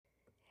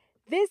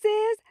This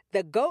is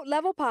the GOAT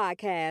Level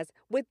Podcast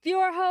with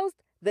your host,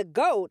 the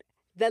GOAT,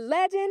 the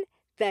legend,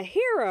 the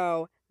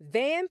hero,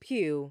 Van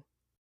Pugh.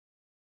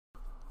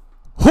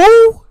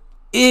 Who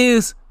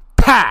is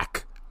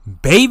Pack,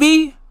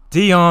 baby?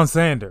 Deion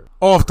Sanders,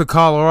 off to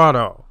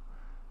Colorado.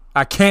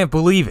 I can't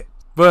believe it.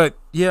 But,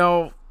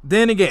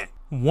 then again,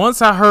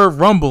 once I heard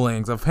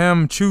rumblings of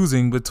him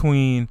choosing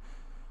between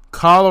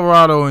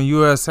Colorado and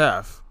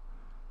USF,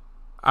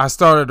 I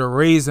started to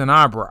raise an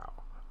eyebrow.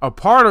 A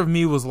part of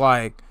me was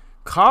like,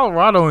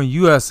 Colorado and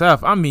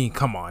USF? I mean,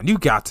 come on, you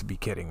got to be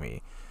kidding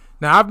me.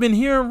 Now, I've been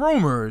hearing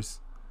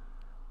rumors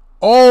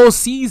all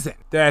season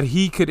that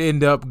he could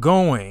end up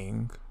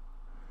going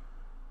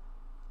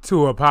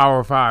to a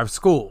Power 5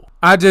 school.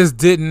 I just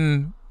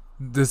didn't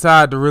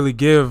decide to really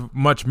give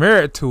much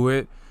merit to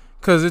it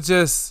because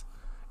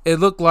it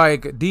looked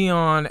like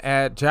Deion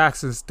at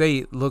Jackson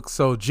State looked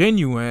so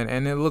genuine,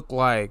 and it looked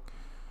like,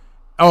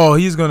 oh,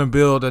 he's going to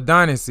build a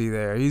dynasty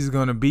there. He's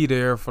going to be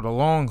there for the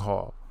long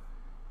haul.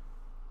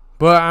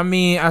 But, I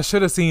mean, I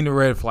should have seen the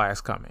red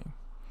flags coming.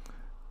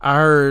 I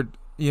heard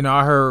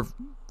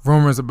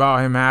rumors about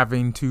him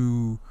having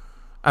to,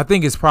 I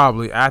think it's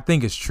true. I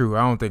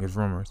don't think it's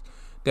rumors,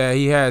 that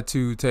he had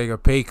to take a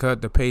pay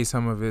cut to pay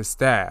some of his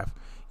staff.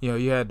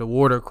 You had the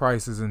water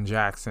crisis in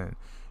Jackson.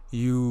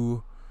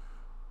 He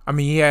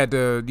had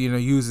to,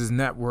 use his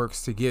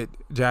networks to get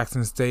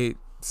Jackson State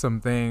some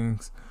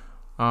things.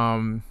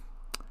 And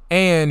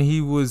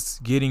he was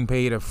getting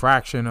paid a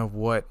fraction of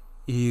what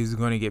he's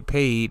going to get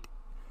paid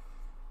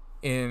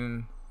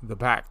in the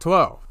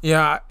Pac-12.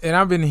 Yeah, and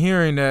I've been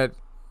hearing that.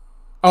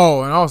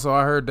 Oh, and also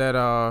I heard that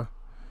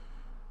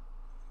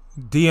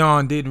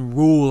Deion didn't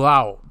rule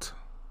out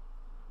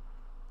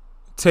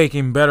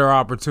taking better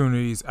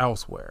opportunities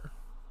elsewhere.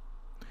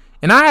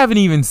 And I haven't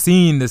even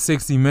seen the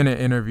 60-minute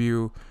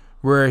interview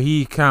where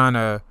he kind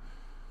of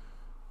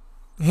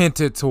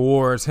hinted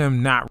towards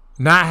him not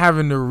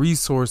having the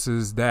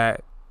resources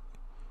that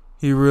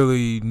he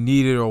really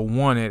needed or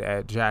wanted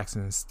at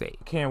Jackson State.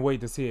 Can't wait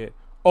to see it.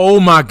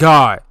 Oh my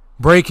God.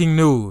 Breaking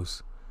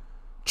news.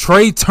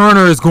 Trey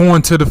Turner is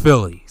going to the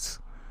Phillies.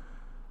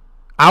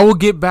 I will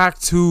get back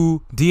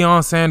to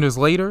Deion Sanders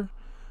later,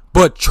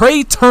 but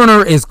Trey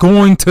Turner is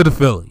going to the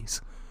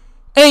Phillies.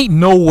 Ain't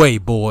no way,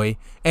 boy.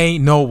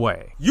 Ain't no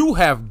way. You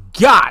have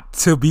got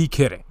to be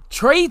kidding.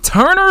 Trey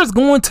Turner is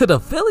going to the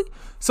Phillies?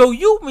 So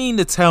you mean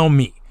to tell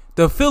me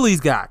the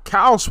Phillies got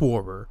Kyle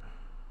Schwarber,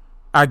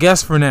 I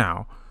guess for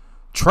now,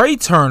 Trey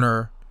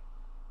Turner,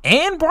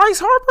 and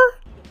Bryce Harper?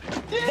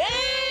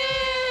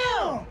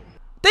 Damn!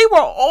 They were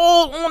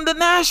all on the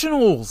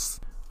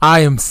Nationals. I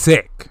am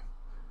sick.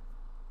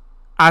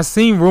 I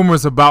seen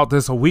rumors about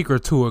this a week or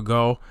two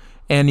ago,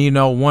 and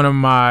one of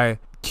my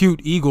cute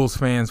Eagles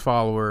fans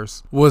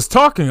followers was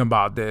talking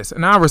about this,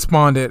 and I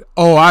responded,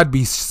 oh, I'd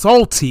be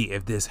salty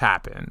if this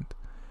happened.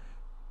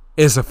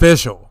 It's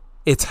official.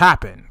 It's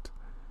happened.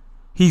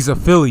 He's a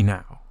Philly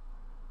now.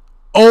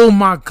 Oh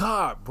my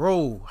God,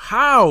 bro.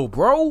 How,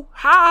 bro?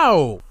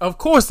 How? Of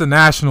course the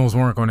Nationals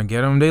weren't going to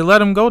get him. They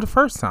let him go the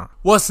first time.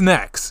 What's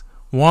next?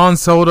 Juan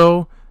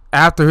Soto,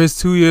 after his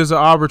 2 years of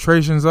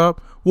arbitration's up,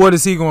 what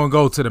is he going to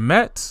go to the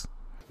Mets?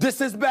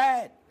 This is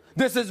bad.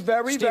 This is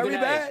very, very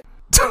bad.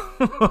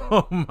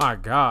 Oh my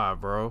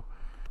God, bro.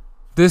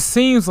 This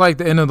seems like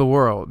the end of the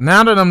world.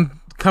 Now that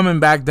I'm coming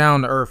back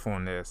down to earth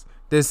on this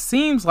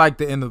seems like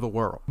the end of the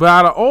world. But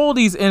out of all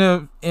these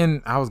I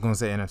was going to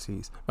say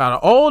NFCs. But out of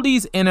all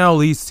these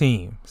NL East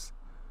teams,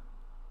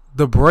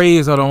 the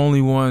Braves are the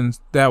only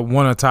ones that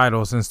won a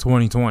title since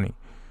 2020.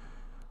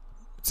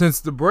 Since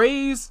the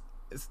Braves,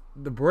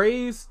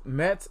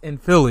 Mets,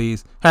 and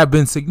Phillies have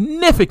been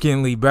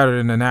significantly better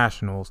than the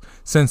Nationals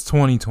since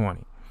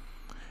 2020.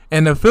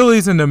 And the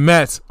Phillies and the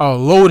Mets are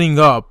loading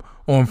up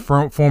on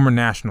former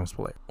Nationals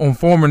players, on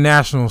former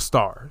National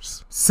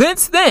stars.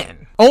 Since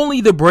then, only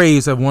the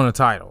Braves have won a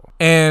title.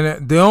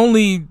 And the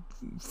only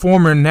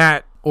former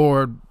Nat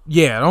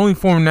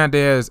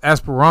there is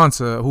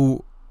Esperanza,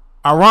 who,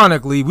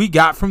 ironically, we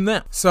got from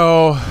them.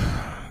 So,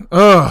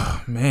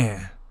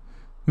 man.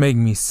 Make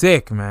me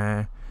sick,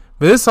 man.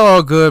 But it's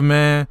all good,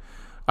 man.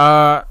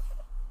 I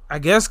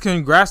guess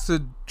congrats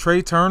to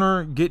Trey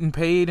Turner getting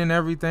paid and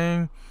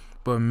everything.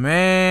 But,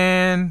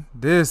 man,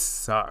 this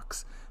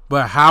sucks.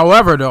 But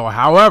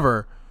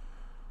however,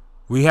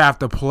 we have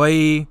to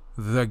play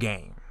the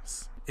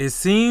games. It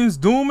seems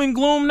doom and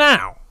gloom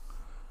now.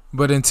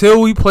 But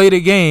until we play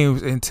the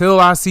games, until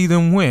I see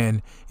them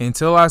win,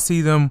 until I see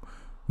them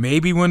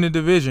maybe win the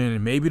division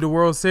and maybe the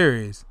World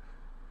Series,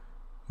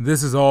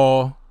 this is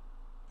all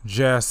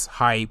just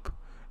hype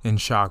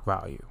and shock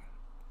value.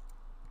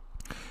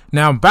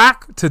 Now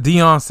back to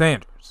Deion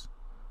Sanders.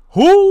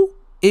 Who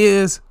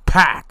is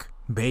Pack,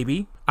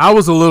 baby? I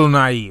was a little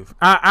naive.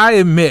 I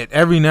admit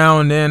every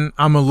now and then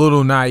I'm a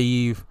little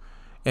naive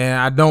and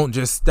I don't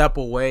just step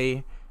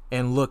away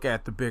and look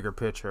at the bigger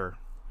picture.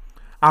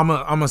 I'm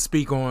gonna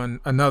speak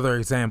on another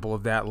example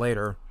of that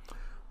later.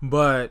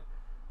 But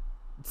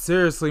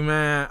seriously,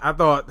 man, I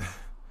thought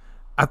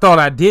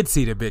I did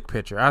see the big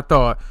picture. I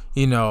thought,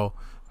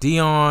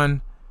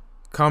 Deion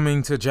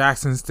coming to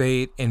Jackson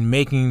State and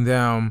making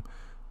them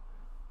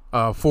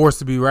a force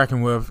to be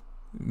reckoned with,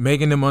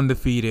 making them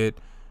undefeated,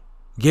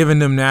 giving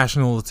them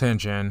national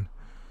attention.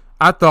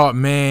 I thought,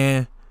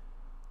 man,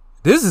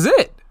 this is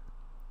it.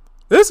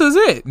 This is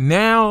it.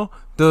 Now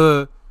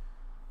the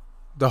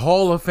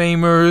Hall of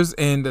Famers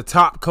and the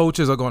top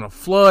coaches are going to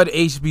flood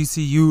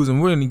HBCUs,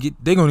 and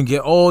they're going to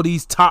get all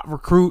these top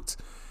recruits.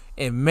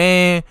 And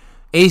man,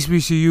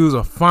 HBCUs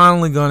are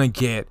finally going to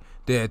get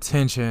the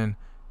attention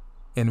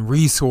and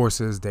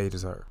resources they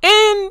deserve.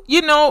 And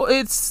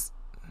it's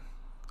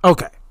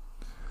okay.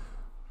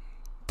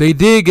 They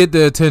did get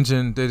the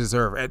attention they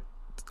deserve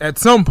at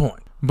some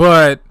point,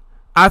 but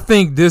I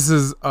think this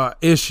is an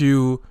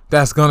issue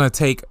that's going to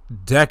take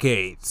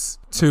decades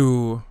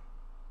to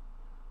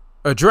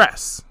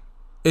address.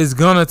 It's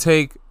going to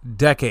take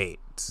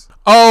decades.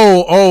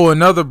 Oh,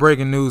 another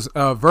breaking news.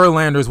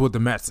 Verlander's with the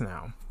Mets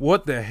now.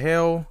 What the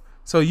hell?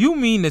 So you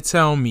mean to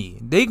tell me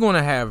they're going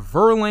to have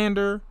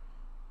Verlander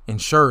and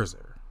Scherzer?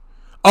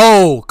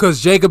 Oh,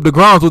 because Jacob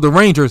deGrom's with the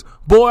Rangers.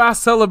 Boy, I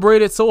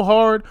celebrated so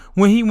hard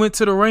when he went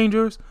to the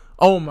Rangers.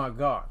 Oh, my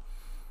God.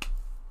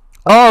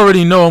 I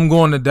already know I'm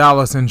going to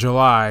Dallas in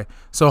July,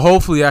 so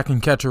hopefully I can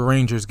catch a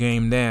Rangers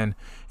game then,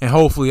 and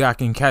hopefully I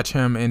can catch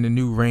him in the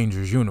new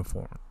Rangers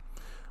uniform.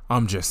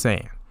 I'm just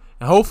saying.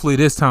 And hopefully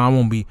this time I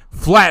won't be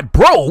flat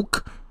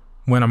broke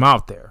when I'm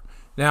out there.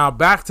 Now,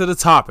 back to the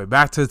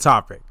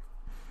topic.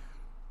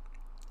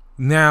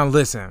 Now,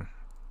 listen.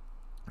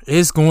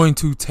 It's going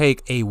to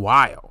take a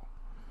while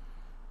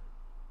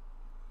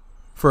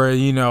for,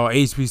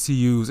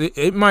 HBCUs.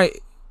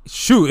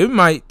 It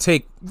might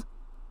take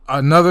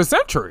another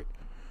century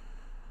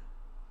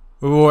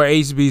before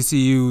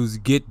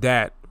HBCUs get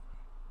that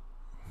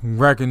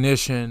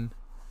recognition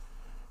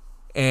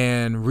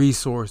and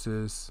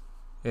resources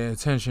and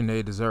attention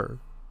they deserve.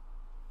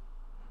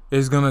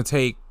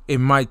 It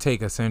might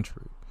take a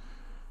century.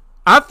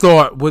 I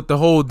thought with the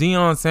whole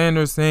Deion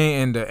Sanders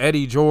thing and the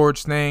Eddie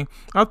George thing,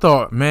 I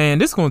thought, man,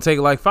 this is going to take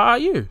like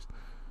 5 years.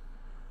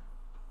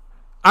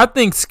 I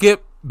think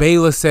Skip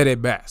Bayless said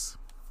it best.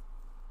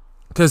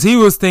 Because he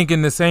was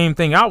thinking the same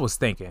thing I was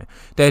thinking.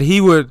 That he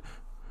would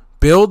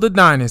build a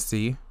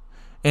dynasty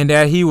and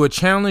that he would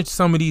challenge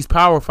some of these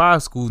Power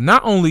 5 schools,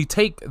 not only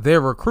take their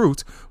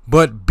recruits,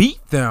 but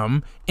beat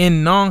them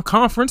in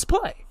non-conference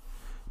play.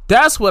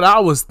 That's what I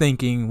was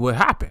thinking would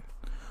happen.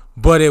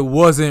 But it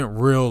wasn't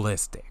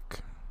realistic.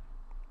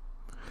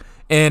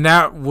 And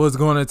that was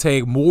going to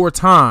take more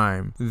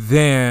time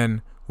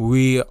than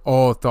we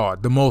all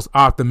thought. The most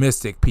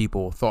optimistic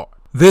people thought.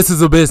 This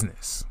is a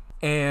business.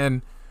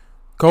 And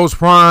Coach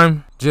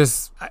Prime,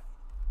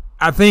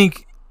 I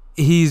think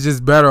he's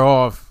just better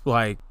off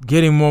like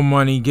getting more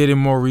money, getting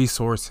more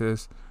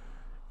resources,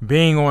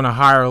 being on a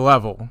higher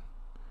level,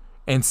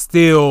 and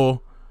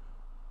still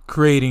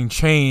creating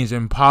change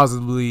and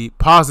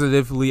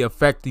positively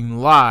affecting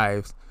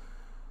lives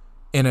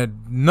in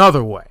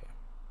another way.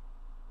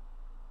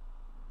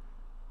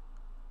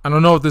 I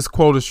don't know if this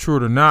quote is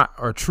true or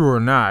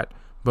not,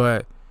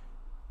 but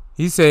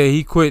he said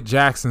he quit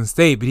Jackson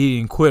State, but he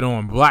didn't quit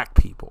on black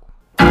people.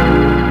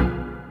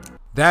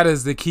 That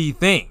is the key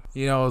thing.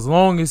 As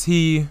long as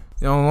he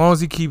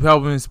keep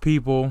helping his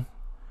people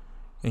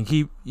and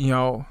keep,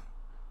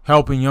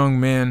 helping young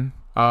men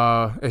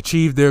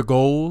achieve their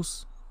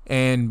goals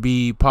and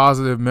be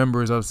positive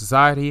members of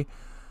society,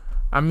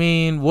 I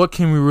mean, what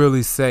can we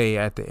really say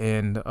at the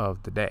end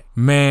of the day?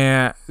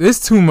 Man, there's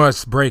too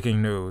much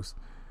breaking news.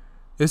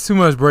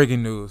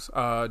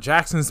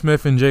 Jackson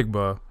Smith and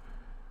Jigba.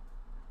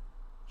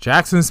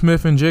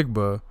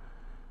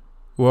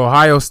 Well,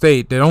 Ohio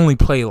State, they only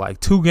play like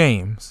 2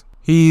 games.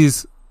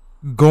 He's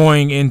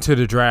going into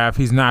the draft.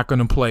 He's not going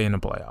to play in the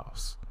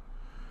playoffs.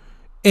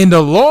 In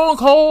the long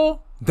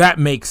haul, that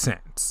makes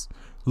sense.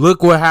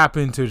 Look what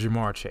happened to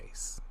Jamar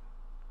Chase.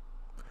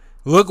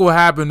 Look what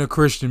happened to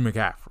Christian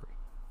McCaffrey.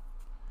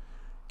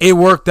 It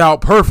worked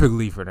out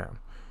perfectly for them.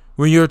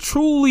 When you're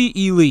truly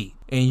elite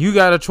and you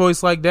got a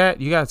choice like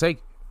that, you got to take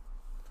it.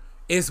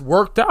 It's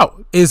worked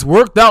out. It's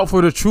worked out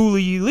for the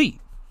truly elite.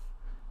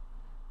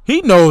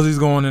 He knows he's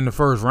going in the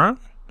first round.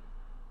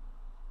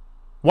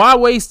 Why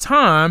waste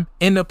time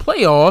in the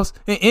playoffs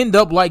and end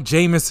up like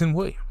Jameson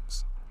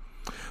Williams?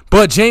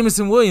 But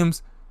Jameson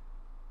Williams,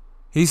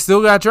 he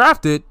still got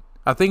drafted,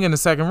 I think, in the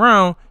second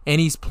round,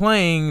 and he's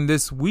playing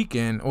this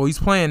weekend, or he's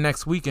playing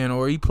next weekend,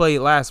 or he played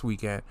last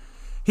weekend.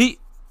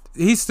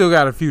 He's still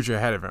got a future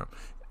ahead of him.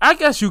 I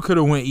guess you could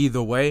have went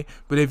either way,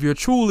 but if you're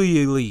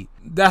truly elite,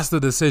 that's the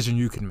decision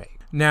you can make.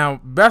 Now,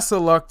 best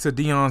of luck to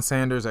Deion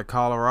Sanders at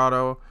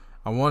Colorado.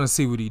 I want to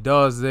see what he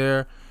does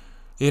there.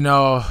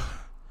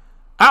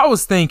 I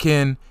was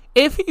thinking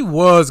if he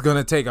was going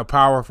to take a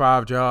Power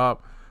 5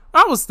 job,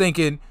 I was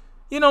thinking,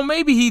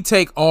 maybe he'd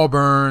take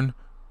Auburn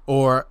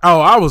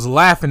I was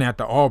laughing at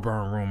the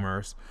Auburn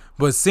rumors,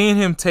 but seeing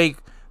him take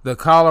the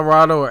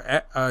Colorado or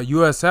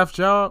USF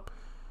job,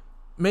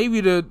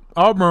 maybe the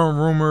Auburn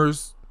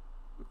rumors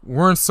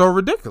weren't so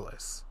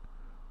ridiculous.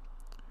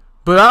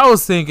 But I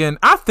was thinking,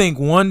 I think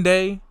one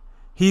day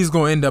he's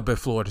going to end up at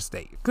Florida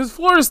State. Because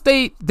Florida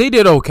State, they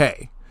did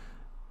okay.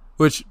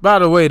 Which, by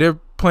the way, they're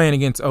playing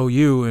against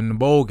OU in the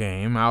bowl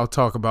game. I'll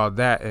talk about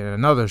that in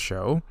another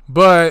show.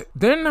 But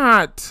they're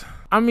not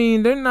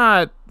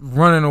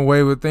running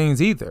away with things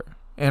either.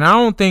 And I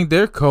don't think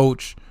their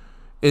coach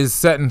is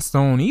set in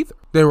stone either.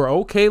 They were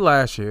okay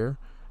last year.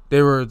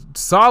 They were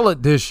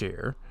solid this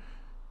year.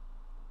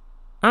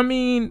 I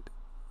mean,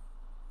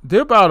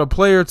 they're about a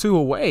player or two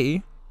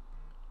away.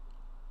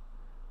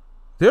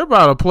 They're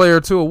about a player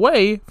or two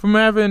away from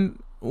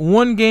having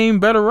one game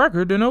better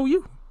record than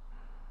OU.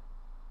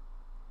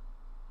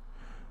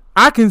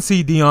 I can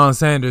see Deion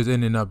Sanders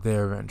ending up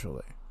there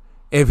eventually.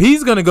 If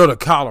he's going to go to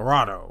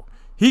Colorado,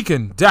 he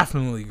can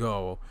definitely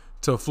go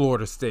to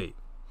Florida State.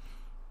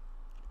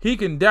 He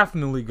can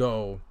definitely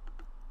go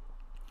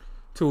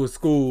to a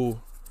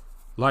school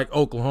like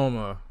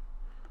Oklahoma.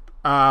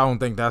 I don't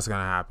think that's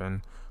going to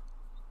happen.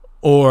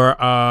 Or,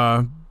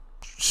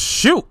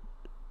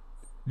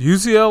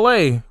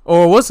 UCLA.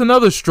 Or what's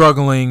another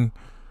struggling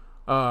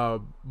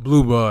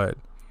blue blood?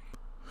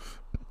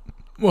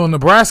 Well,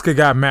 Nebraska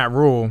got Matt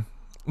Rule.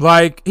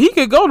 Like, he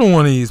could go to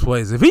one of these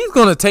places. If he's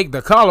going to take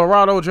the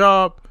Colorado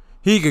job,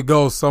 he could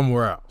go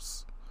somewhere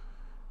else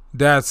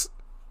that's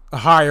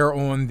higher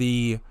on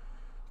the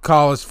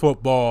college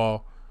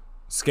football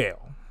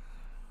scale.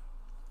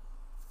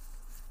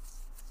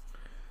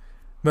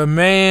 But,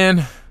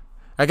 man,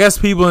 I guess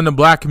people in the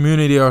black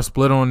community are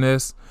split on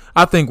this.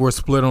 I think we're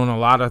split on a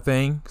lot of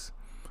things,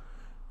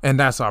 and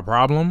that's our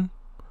problem.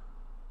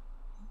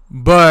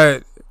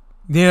 But,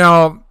 you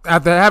know,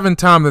 after having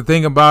time to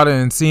think about it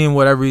and seeing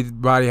what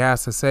everybody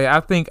has to say, I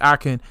think I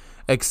can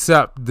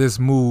accept this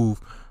move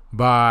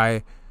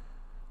by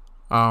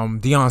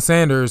Deion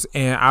Sanders,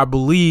 and I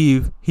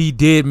believe he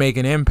did make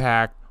an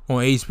impact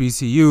on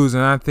HBCUs,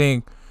 and I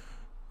think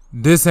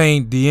this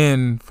ain't the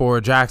end for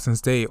Jackson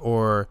State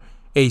or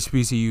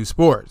HBCU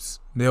sports.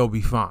 They'll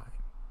be fine.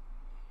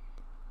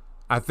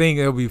 I think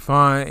it'll be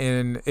fine,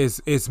 and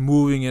it's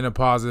moving in a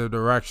positive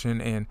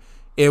direction, and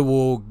it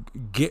will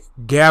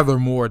gather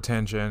more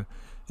attention.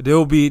 There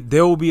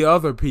will be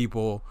other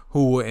people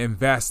who will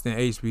invest in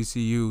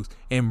HBCUs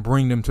and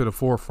bring them to the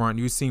forefront.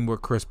 You've seen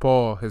what Chris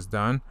Paul has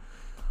done.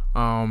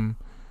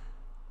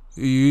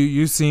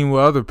 You've seen what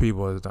other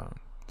people have done.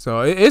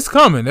 So it's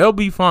coming. They'll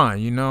be fine.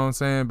 You know what I'm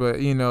saying?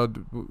 But, you know,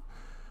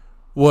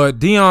 what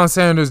Deion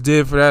Sanders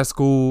did for that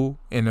school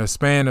in a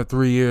span of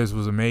 3 years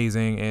was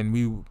amazing,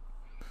 and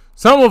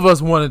some of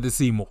us wanted to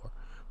see more,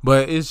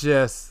 but it's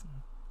just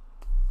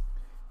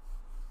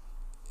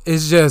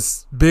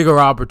bigger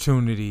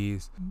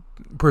opportunities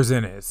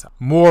presented itself.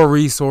 More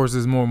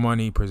resources, more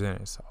money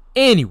presented itself.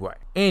 Anyway.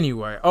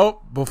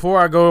 Oh, before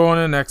I go on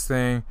to the next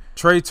thing,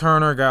 Trey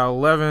Turner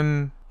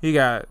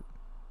got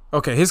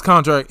his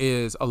contract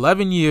is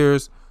 11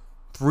 years,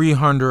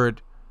 $300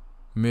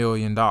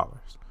 million.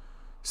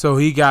 So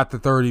he got the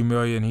 $30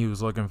 million he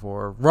was looking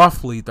for,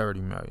 roughly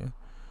 $30 million.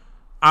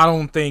 I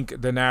don't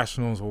think the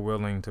Nationals were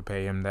willing to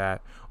pay him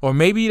that. Or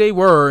maybe they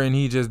were and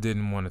he just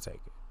didn't want to take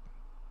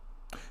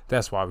it.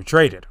 That's why we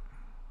traded him.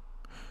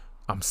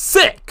 I'm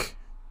sick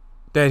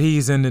that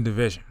he's in the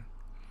division.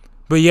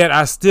 But yet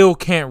I still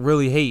can't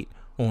really hate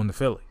on the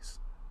Phillies.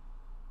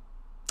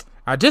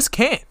 I just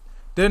can't.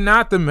 They're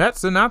not the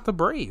Mets. They're not the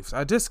Braves.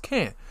 I just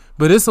can't.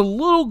 But it's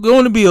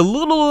going to be a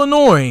little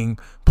annoying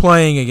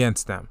playing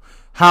against them.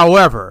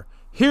 However,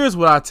 here's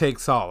what I take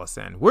solace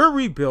in. We're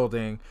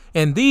rebuilding,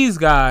 and these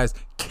guys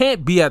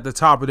can't be at the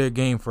top of their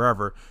game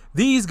forever.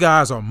 These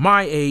guys are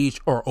my age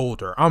or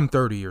older. I'm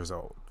 30 years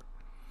old.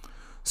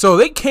 So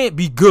they can't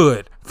be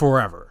good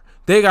forever.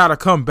 They got to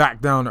come back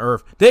down to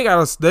earth. They're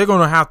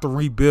going to have to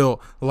rebuild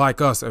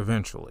like us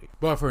eventually.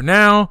 But for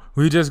now,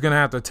 we're just going to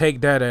have to take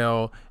that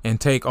L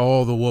and take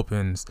all the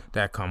whoopings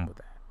that come with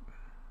that.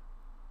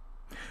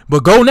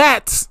 But go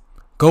Nats.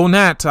 Go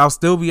Nats. I'll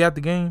still be at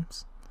the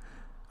games.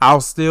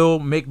 I'll still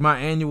make my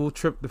annual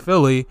trip to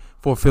Philly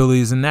for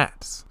Phillies and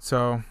Nats.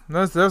 So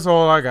that's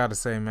all I got to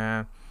say,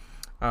 man.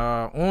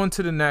 On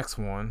to the next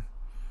one.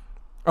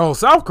 Oh,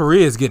 South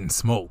Korea is getting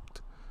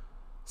smoked.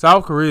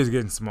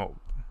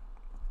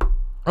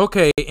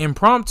 Okay,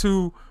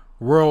 impromptu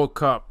World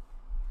Cup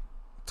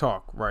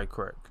talk right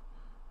quick.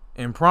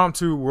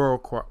 Impromptu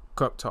World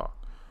Cup talk.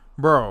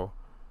 Bro,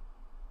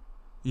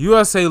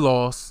 USA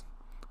lost.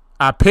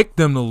 I picked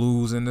them to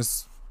lose in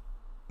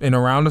a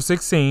round of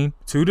 16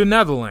 to the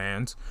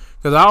Netherlands,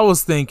 because I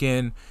was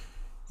thinking,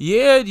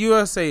 yeah,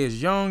 USA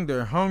is young,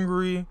 they're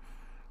hungry,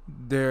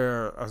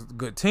 they're a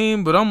good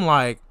team, but I'm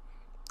like,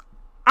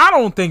 I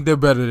don't think they're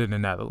better than the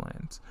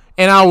Netherlands.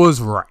 And I was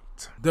right.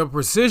 The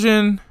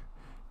precision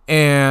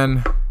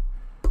and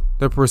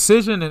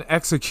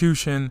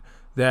execution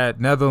that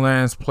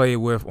Netherlands played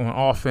with on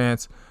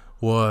offense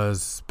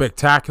was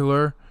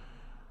spectacular,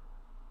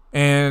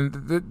 and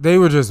they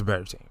were just a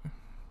better team.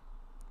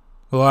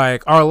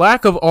 Like, our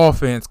lack of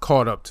offense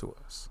caught up to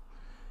us.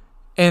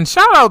 And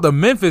shout out to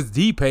Memphis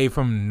Depay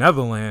from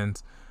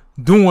Netherlands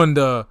doing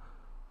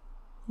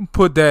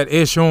put that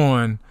ish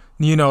on,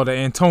 the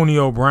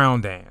Antonio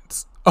Brown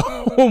dance.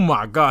 Oh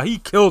my God, he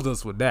killed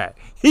us with that.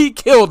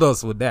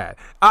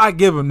 I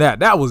give him that.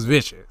 That was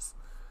vicious.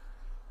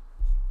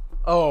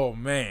 Oh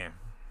man.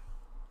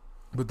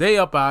 But they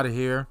up out of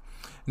here.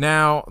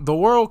 Now, the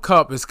World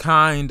Cup is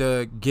kind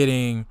of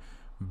getting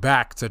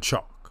back to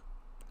chalk.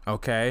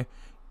 Okay?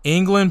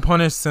 England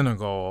punished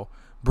Senegal.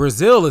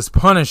 Brazil is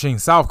punishing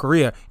South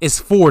Korea.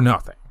 It's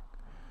 4-0.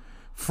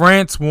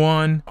 France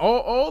won.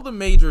 All the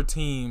major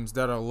teams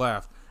that are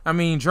left. I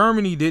mean,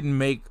 Germany didn't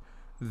make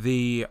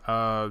the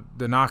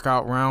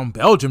knockout round.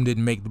 Belgium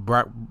didn't make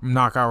the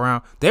knockout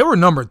round. They were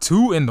number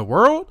 2 in the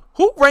world.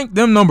 Who ranked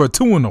them number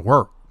 2 in the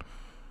world?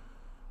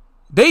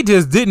 They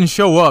just didn't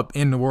show up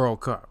in the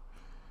World Cup.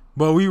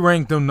 But we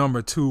ranked them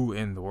number 2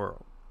 in the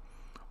world.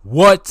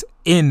 What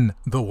in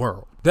the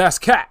world? That's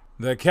cap.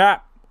 The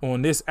cap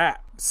on this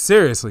app.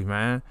 Seriously,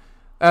 man.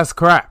 That's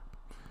crap.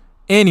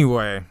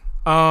 Anyway,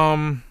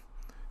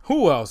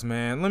 who else,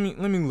 man? Let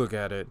me look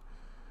at it.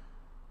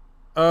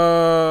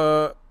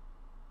 I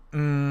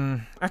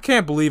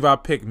can't believe I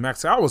picked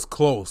Mexico. I was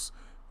close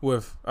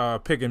with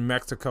picking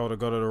Mexico to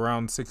go to the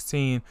round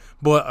 16,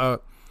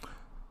 but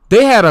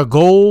they had a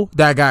goal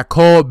that got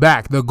called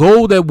back. The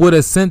goal that would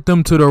have sent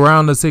them to the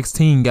round of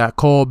 16 got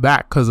called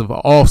back because of an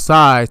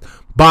offside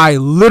by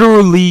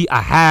literally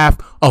a half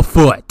a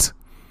foot.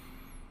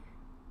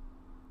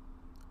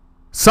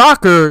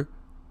 Soccer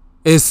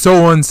is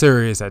so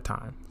unserious at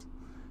times.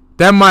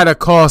 That might have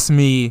cost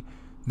me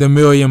the $1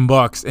 million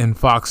in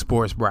Fox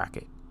Sports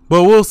bracket.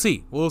 But we'll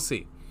see.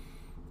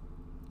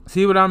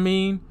 See what I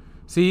mean?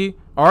 See,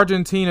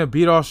 Argentina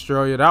beat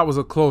Australia. That was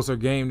a closer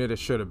game than it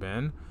should have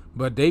been.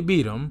 But they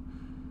beat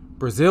them.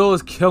 Brazil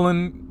is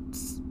killing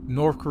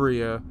South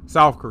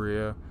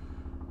Korea.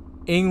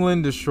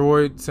 England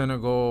destroyed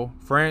Senegal.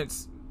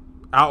 France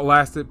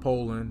outlasted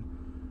Poland.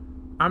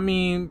 I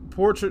mean,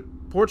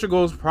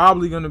 Portugal's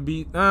probably going to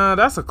beat.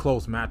 That's a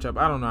close matchup.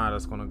 I don't know how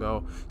that's going to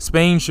go.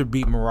 Spain should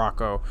beat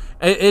Morocco.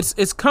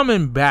 It's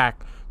coming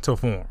back to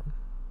form.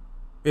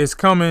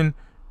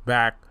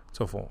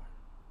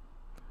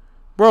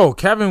 Bro,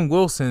 Kevin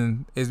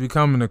Wilson is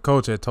becoming the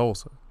coach at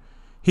Tulsa.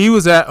 He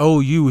was at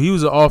OU. He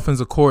was the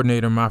offensive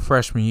coordinator my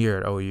freshman year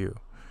at OU.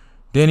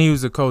 Then he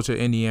was the coach at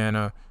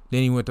Indiana.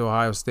 Then he went to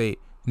Ohio State.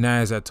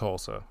 Now he's at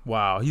Tulsa.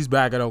 Wow, he's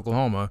back at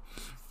Oklahoma.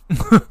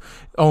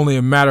 Only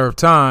a matter of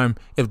time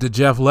if the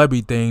Jeff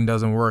Lebby thing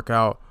doesn't work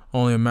out.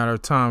 Only a matter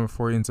of time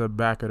before he ends up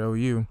back at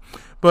OU.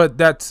 But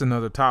that's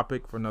another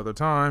topic for another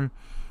time.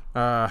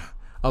 A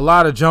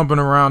lot of jumping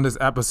around this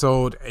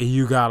episode.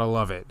 You gotta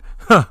love it.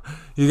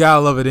 You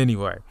gotta love it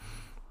anyway.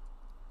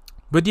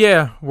 But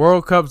yeah,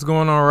 World Cup's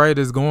going all right.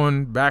 It's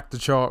going back to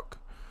chalk.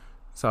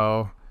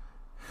 So,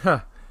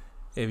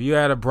 if you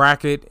had a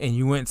bracket and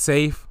you went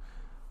safe,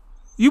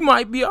 you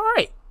might be all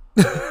right.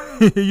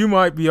 You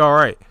might be all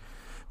right.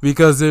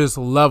 Because there's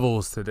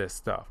levels to this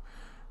stuff.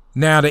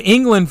 Now, the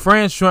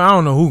England-France, I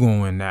don't know who's going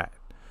to win that.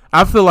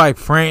 I feel like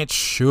France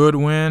should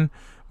win,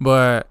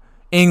 but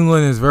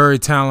England is very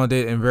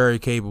talented and very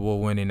capable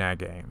of winning that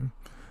game.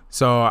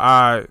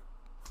 So,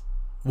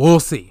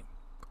 we'll see.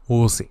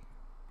 We'll see.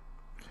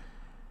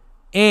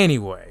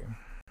 Anyway,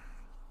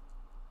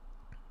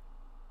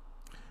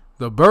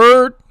 the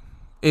bird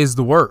is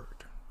the word.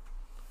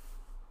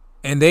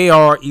 And they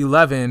are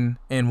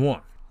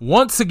 11-1.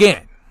 Once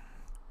again,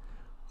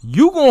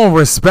 you gonna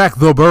respect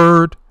the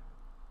bird,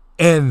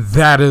 and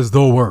that is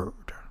the word.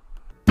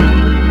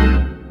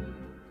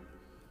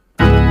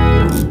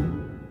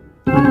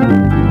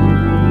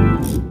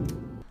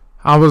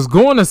 I was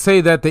going to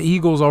say that the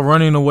Eagles are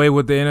running away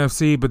with the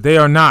NFC, but they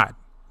are not.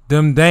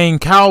 Them dang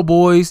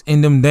Cowboys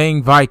and them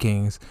dang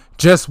Vikings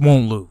just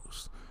won't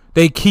lose.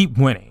 They keep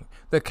winning.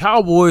 The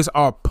Cowboys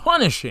are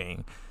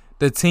punishing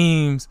the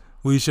teams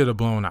we should have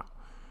blown out.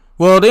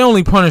 Well, they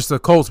only punish the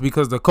Colts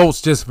because the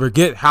Colts just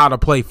forget how to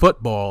play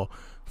football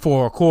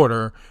for a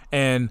quarter,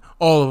 and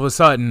all of a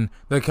sudden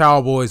the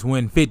Cowboys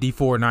win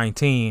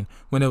 54-19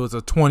 when it was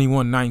a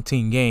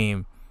 21-19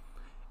 game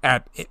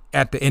at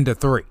the end of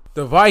 3.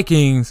 The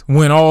Vikings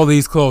win all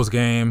these close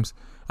games.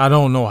 I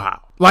don't know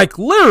how. Like,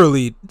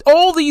 literally,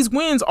 all these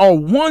wins are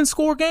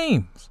one-score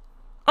games.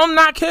 I'm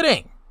not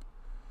kidding.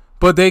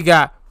 But they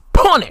got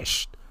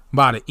punished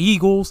by the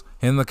Eagles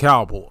and the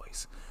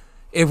Cowboys.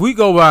 If we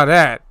go by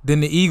that,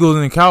 then the Eagles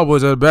and the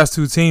Cowboys are the best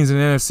 2 teams in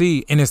the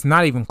NFC, and it's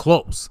not even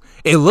close.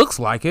 It looks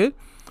like it.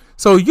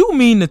 So you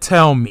mean to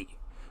tell me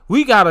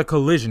we got a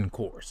collision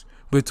course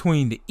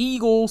between the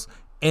Eagles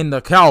and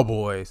the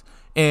Cowboys,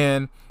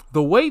 and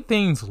the way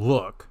things are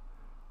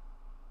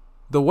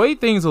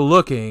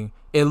looking,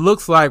 it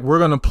looks like we're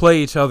going to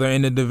play each other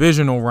in the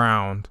divisional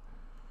round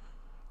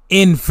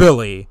in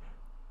Philly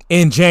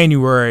in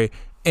January,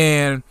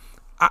 and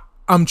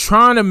I'm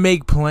trying to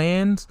make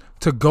plans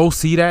to go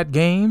see that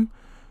game.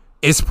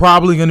 It's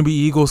probably going to be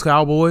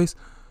Eagles-Cowboys.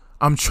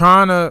 I'm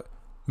trying to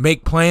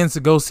make plans to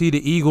go see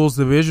the Eagles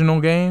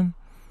divisional game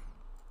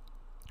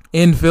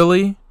in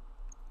Philly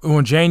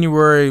on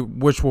January,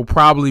 which will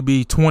probably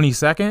be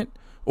 22nd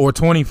or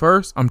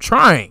 21st. I'm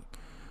trying.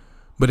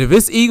 But if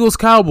it's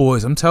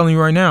Eagles-Cowboys, I'm telling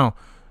you right now,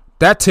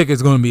 that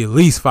ticket's going to be at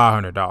least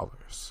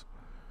 $500.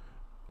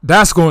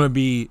 That's going to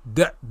be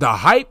the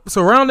hype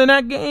surrounding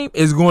that game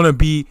is going to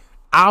be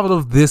out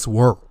of this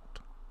world.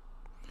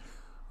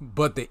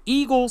 But the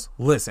Eagles,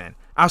 listen,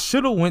 I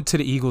should have went to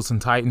the Eagles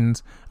and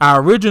Titans. I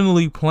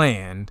originally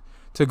planned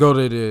to go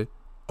to the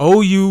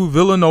OU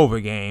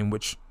Villanova game,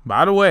 which,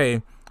 by the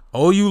way,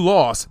 OU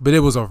lost, but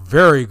it was a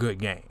very good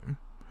game.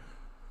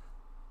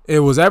 It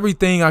was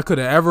everything I could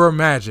have ever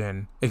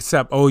imagined,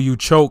 except OU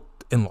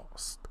choked and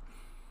lost.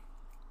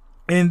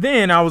 And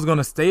then I was going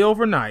to stay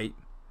overnight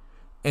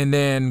and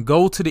then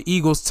go to the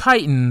Eagles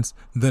Titans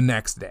the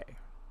next day.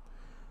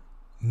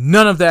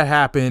 None of that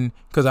happened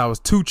because I was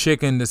too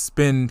chicken to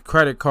spend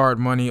credit card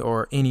money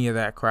or any of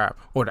that crap,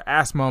 or to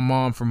ask my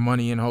mom for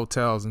money in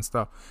hotels and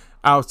stuff.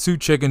 I was too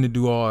chicken to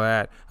do all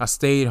that. I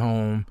stayed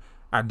home.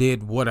 I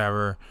did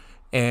whatever.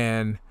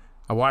 And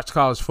I watched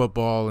college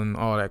football and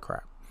all that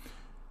crap.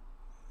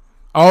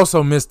 I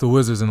also missed the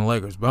Wizards and the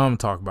Lakers, but I'm going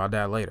to talk about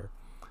that later.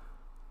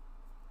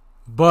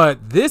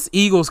 But this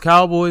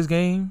Eagles-Cowboys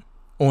game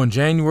on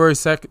January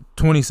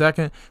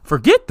 22nd,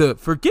 forget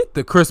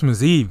the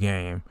Christmas Eve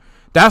game.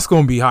 That's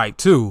going to be hype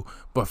too,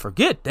 but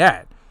forget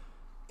that.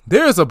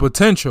 There's a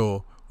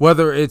potential,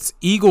 whether it's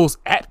Eagles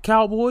at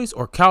Cowboys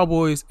or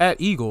Cowboys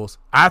at Eagles,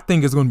 I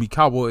think it's going to be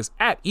Cowboys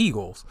at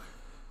Eagles.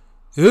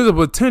 There's a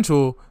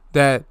potential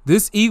that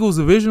this Eagles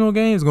divisional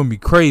game is going to be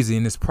crazy,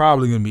 and it's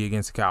probably going to be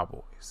against the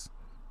Cowboys.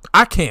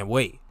 I can't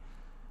wait.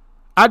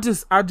 I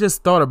just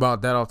thought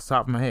about that off the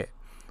top of my head.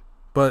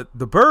 But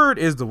the bird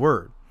is the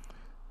word.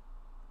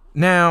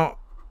 Now,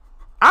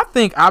 I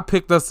think I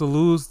picked us to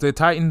lose the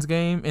Titans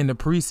game in the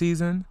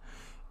preseason,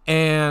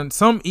 and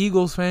some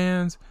Eagles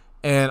fans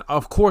and,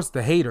 of course,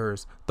 the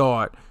haters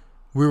thought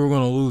we were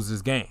going to lose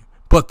this game.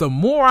 But the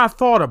more I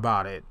thought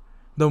about it,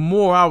 the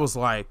more I was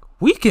like,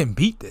 we can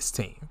beat this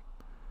team.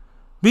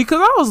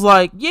 Because I was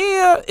like,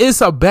 yeah,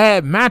 it's a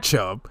bad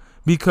matchup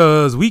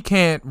because we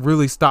can't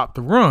really stop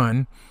the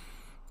run,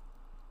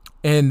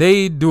 and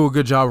they do a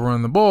good job of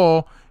running the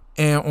ball.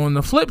 And on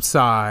the flip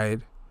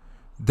side,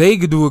 they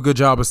could do a good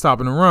job of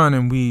stopping the run,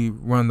 and we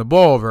run the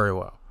ball very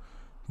well.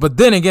 But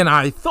then again,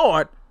 I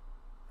thought,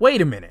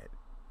 wait a minute.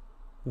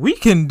 We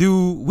can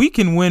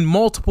win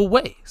multiple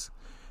ways.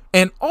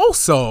 And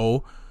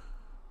also,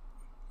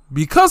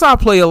 because I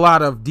play a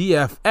lot of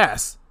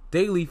DFS,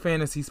 Daily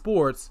Fantasy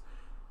Sports,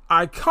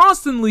 I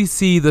constantly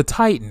see the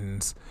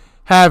Titans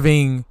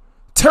having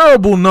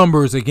terrible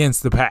numbers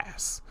against the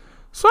pass.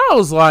 So I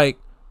was like,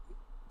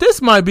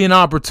 this might be an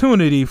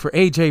opportunity for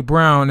A.J.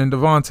 Brown and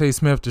Devontae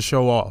Smith to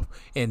show off.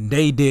 And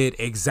they did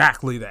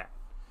exactly that.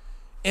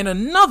 And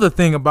another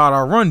thing about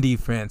our run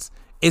defense,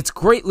 it's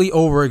greatly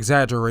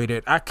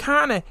over-exaggerated. I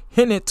kind of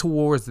hinted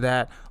towards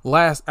that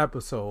last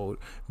episode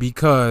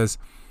because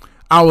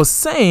I was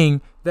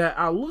saying that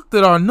I looked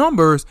at our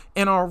numbers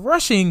and our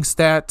rushing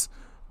stats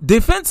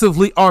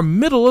defensively are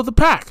middle of the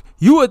pack.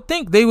 You would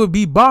think they would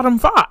be bottom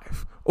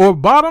 5 or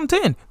bottom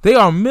 10. They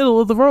are middle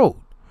of the road.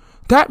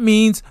 That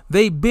means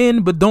they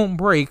bend but don't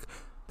break.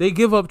 They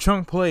give up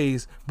chunk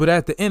plays, but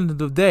at the end of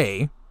the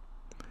day,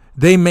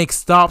 they make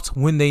stops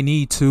when they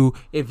need to.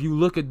 If you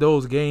look at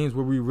those games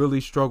where we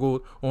really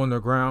struggled on the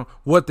ground,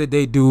 what did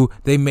they do?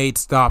 They made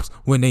stops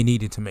when they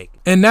needed to make.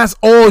 And that's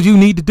all you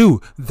need to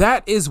do.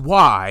 That is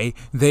why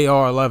they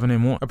are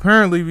 11-1.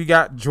 Apparently, we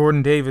got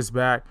Jordan Davis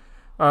back.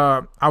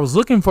 I was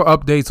looking for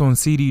updates on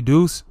CD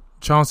Deuce,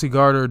 Chauncey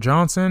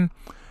Gardner-Johnson,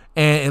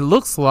 and it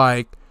looks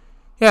like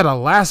he had a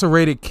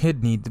lacerated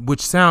kidney,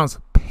 which sounds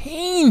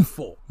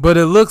painful. But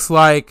it looks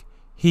like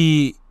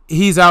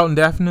he's out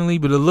indefinitely,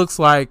 but it looks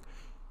like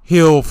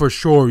he'll for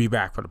sure be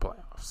back for the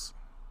playoffs.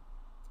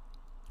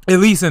 At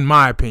least in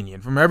my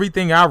opinion. From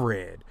everything I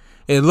read,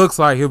 it looks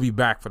like he'll be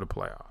back for the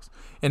playoffs.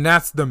 And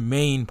that's the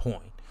main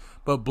point.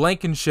 But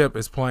Blankenship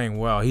is playing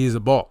well. He's a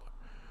baller.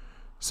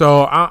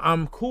 So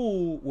I'm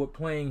cool with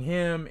playing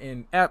him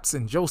and Epps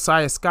and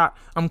Josiah Scott.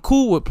 I'm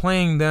cool with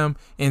playing them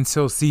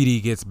until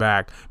CD gets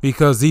back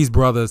because these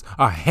brothers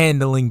are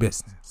handling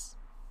business.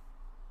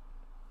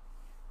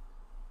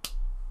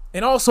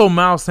 And also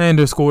Miles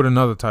Sanders scored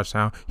another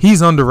touchdown.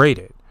 He's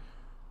underrated.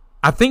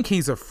 I think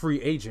he's a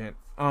free agent.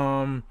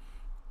 I'm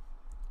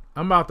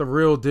about to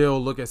real deal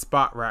look at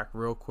Spot Rack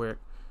real quick.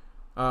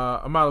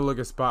 I'm about to look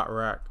at Spot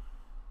Rack.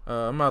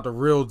 I'm about to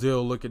real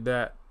deal look at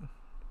that.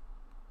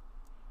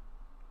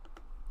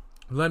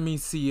 Let me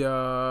see. Who am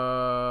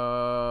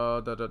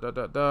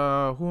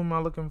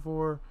I looking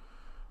for?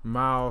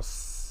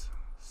 Miles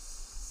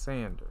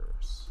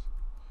Sanders.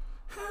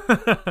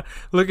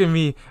 Look at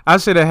me. I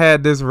should have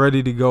had this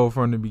ready to go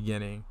from the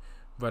beginning,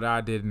 but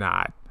I did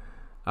not.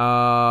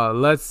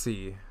 Let's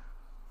see.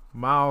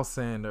 Miles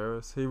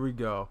Sanders. Here we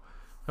go.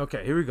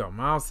 Okay, here we go.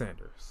 Miles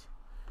Sanders.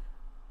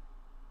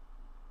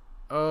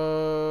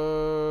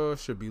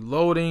 Should be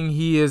loading.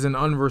 He is an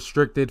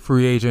unrestricted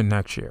free agent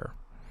next year.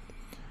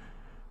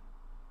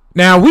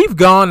 Now, we've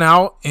gone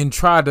out and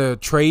tried to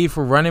trade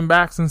for running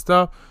backs and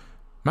stuff.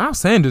 Miles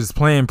Sanders is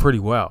playing pretty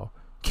well.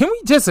 Can we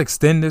just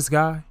extend this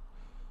guy?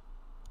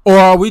 Or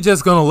are we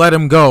just going to let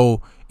him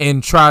go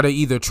and try to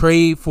either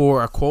trade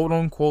for a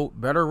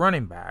quote-unquote better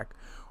running back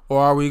Or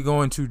are we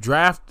going to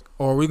draft,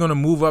 or are we going to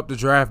move up to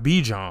draft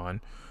Bijan,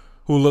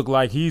 who look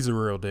like he's a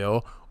real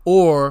deal?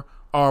 Or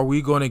are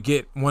we going to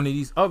get one of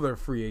these other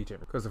free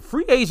agents? Because the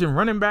free agent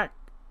running back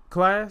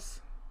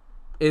class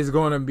is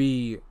going to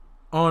be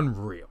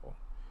unreal.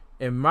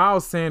 And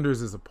Miles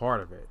Sanders is a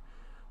part of it.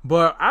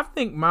 But I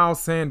think Miles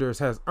Sanders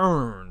has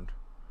earned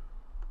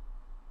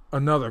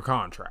another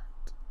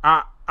contract.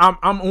 I'm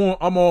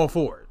all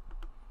for it.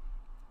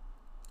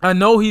 I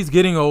know he's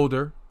getting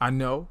older. I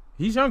know.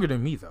 He's younger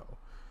than me, though.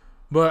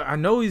 But I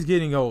know he's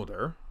getting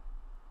older.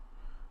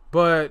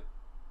 But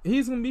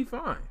he's going to be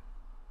fine.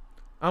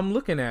 I'm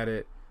looking at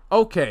it.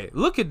 Okay,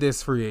 look at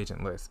this free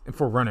agent list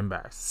for running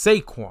backs.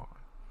 Saquon,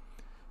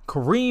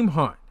 Kareem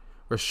Hunt,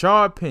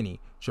 Rashad Penny,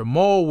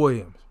 Jamal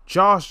Williams,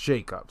 Josh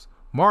Jacobs,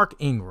 Mark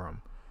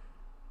Ingram,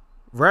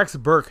 Rex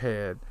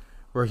Burkhead,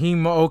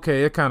 Raheem.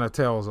 Okay, it kind of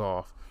tails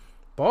off.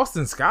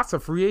 Boston Scott's a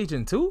free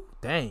agent too?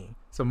 Dang.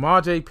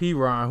 Samaje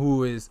Perine,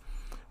 who is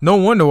no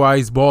wonder why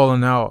he's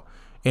balling out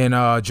in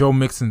Joe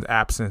Mixon's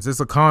absence. It's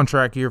a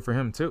contract year for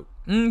him too.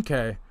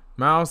 Okay.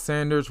 Miles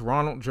Sanders,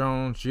 Ronald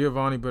Jones,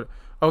 Giovanni, but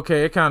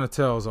okay, it kind of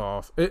tails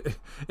off.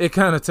 It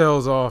kind of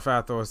tails off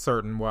after a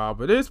certain while,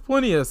 but there's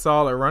plenty of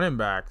solid running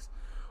backs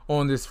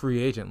on this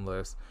free agent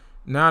list.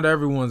 Not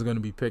everyone's going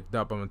to be picked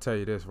up. I'm going to tell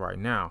you this right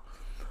now.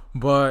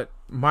 But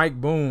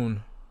Mike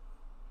Boone,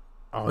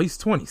 oh, he's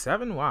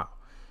 27? Wow.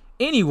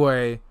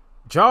 Anyway,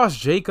 Josh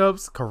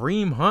Jacobs,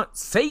 Kareem Hunt,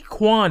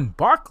 Saquon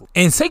Barkley.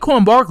 And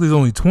Saquon Barkley's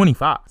only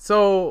 25.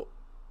 So,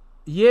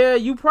 yeah,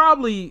 you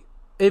probably,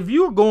 if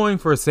you're going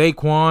for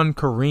Saquon,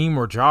 Kareem,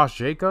 or Josh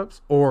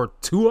Jacobs, or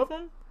two of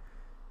them,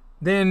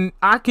 then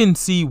I can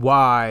see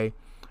why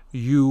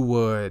you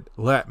would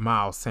let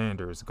Miles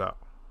Sanders go.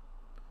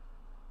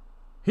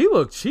 He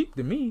looked cheap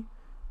to me.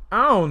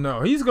 I don't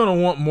know. He's going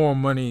to want more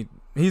money.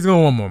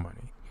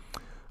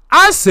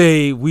 I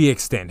say we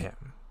extend him.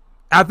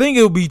 I think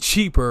it'll be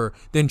cheaper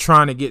than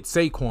trying to get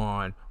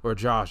Saquon or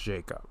Josh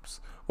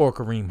Jacobs or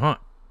Kareem Hunt.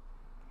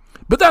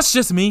 But that's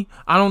just me.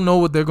 I don't know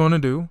what they're going to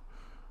do.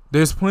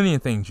 There's plenty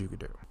of things you could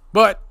do.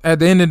 But at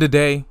the end of the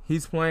day,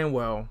 he's playing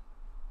well.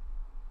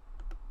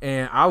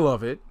 And I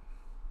love it.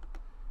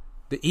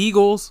 The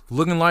Eagles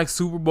looking like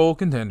Super Bowl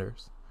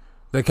contenders.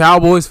 The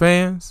Cowboys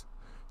fans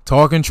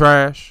talking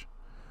trash.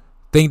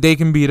 Think they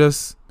can beat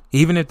us.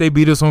 Even if they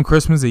beat us on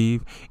Christmas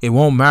Eve, it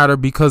won't matter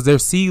because their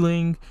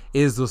ceiling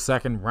is the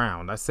second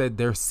round. I said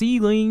their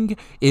ceiling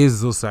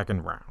is the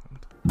second round.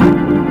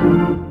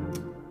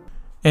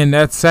 And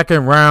that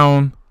second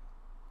round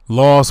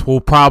loss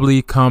will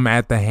probably come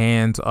at the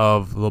hands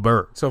of the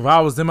Bird. So if I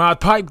was them, I'd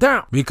pipe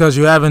down because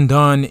you haven't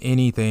done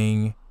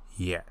anything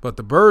yet. But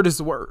the Bird is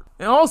the word.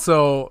 And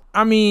also,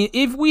 I mean,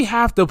 if we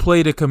have to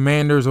play the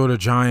Commanders or the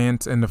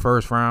Giants in the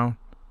first round,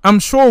 I'm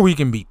sure we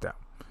can beat them.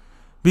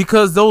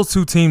 Because those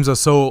two teams are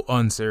so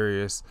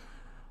unserious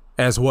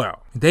as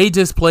well. They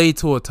just played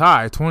to a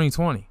tie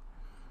 2020.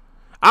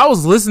 I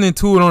was listening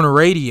to it on the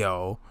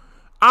radio.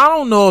 I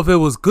don't know if it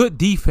was good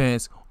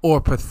defense or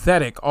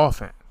pathetic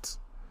offense.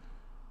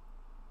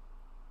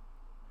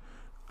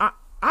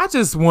 I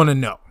just want to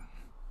know.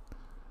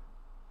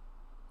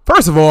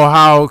 First of all,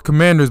 how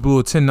Commanders blew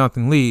a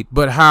 10-0 lead,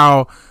 but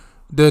how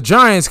the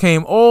Giants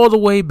came all the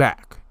way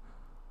back.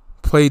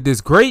 Played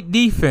this great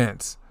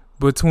defense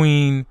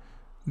between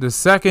the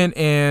second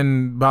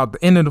and about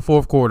the end of the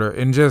fourth quarter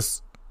and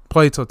just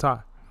played to a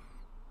tie.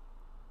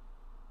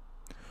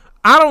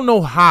 I don't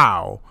know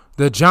how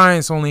the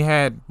Giants only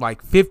had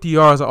like 50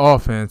 yards of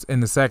offense in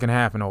the second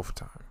half in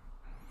overtime.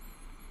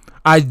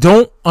 I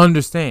don't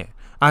understand.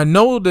 I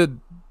know the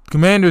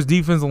Commanders'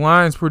 defensive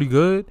line is pretty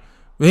good,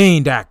 but it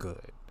ain't that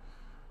good.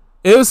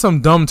 It was some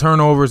dumb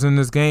turnovers in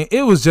this game.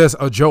 It was just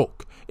a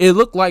joke. It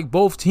looked like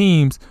both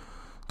teams,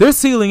 their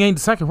ceiling ain't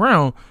the second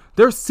round.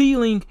 Their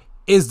ceiling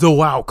is the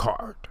wild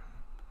card.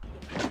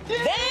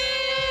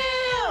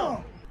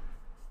 Damn!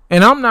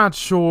 And I'm not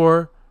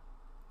sure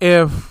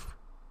if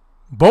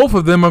both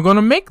of them are going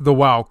to make the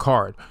wild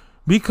card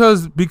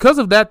because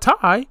of that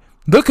tie,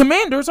 the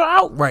Commanders are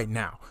out right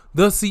now.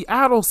 The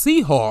Seattle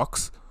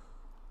Seahawks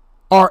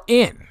are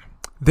in.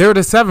 They're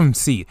the 7th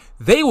seed.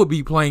 They would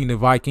be playing the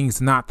Vikings,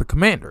 not the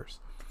Commanders.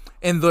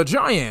 And the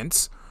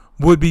Giants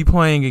would be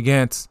playing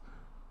against,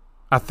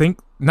 I think,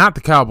 not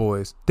the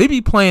Cowboys. They'd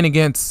be playing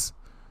against,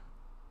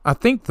 I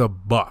think, the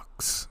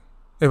Bucks,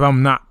 if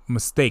I'm not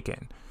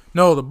mistaken.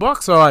 No, the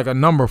Bucks are like a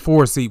number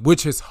 4 seed,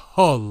 which is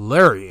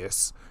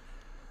hilarious.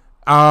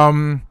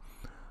 I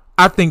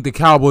think the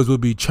Cowboys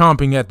would be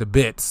chomping at the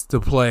bits to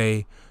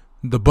play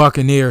the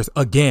Buccaneers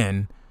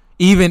again,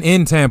 even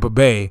in Tampa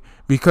Bay,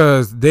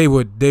 because they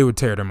would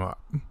tear them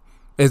up.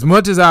 As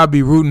much as I'd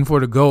be rooting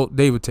for the GOAT,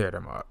 they would tear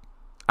them up.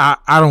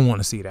 I don't want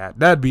to see that.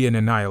 That'd be an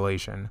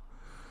annihilation.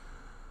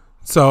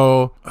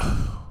 So,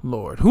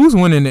 Lord, who's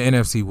winning the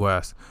NFC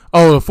West?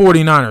 Oh, the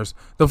 49ers.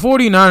 The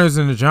 49ers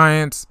and the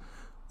Giants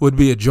would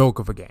be a joke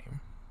of a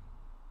game.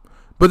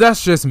 But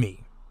that's just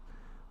me.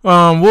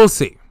 We'll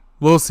see.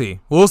 We'll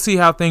see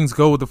how things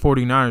go with the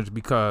 49ers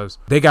because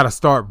they got to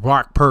start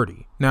Brock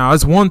Purdy. Now,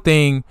 it's one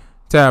thing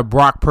to have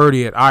Brock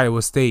Purdy at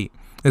Iowa State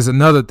It's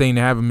another thing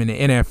to have him in the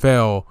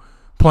NFL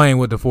playing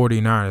with the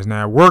 49ers.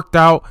 Now, it worked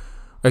out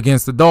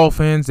against the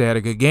Dolphins. They had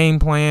a good game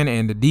plan,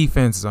 and the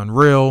defense is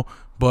unreal.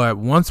 But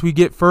once we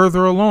get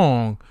further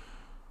along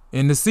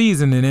in the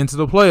season and into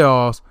the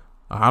playoffs,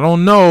 I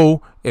don't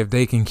know if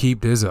they can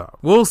keep this up.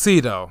 We'll see,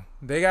 though.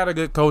 They got a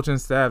good coaching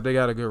staff. They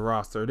got a good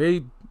roster.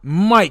 They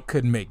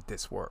could make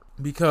this work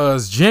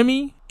because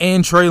Jimmy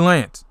and Trey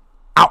Lance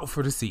out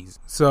for the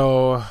season.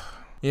 So,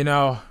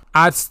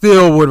 I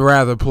still would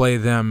rather play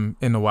them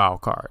in the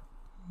wild card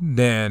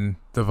than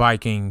the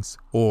Vikings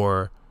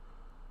or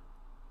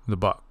the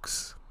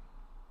Bucks.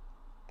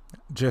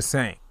 Just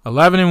saying.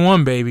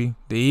 11-1, baby.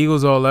 The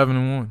Eagles are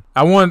 11-1.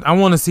 I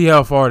want to see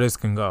how far this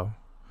can go.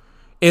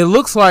 It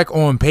looks like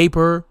on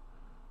paper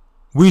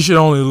we should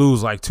only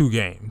lose like 2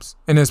 games,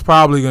 and it's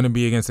probably going to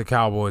be against the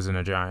Cowboys and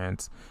the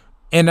Giants.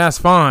 And that's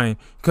fine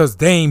because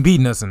they ain't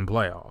beating us in the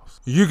playoffs.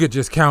 You could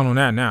just count on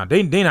that now.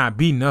 They not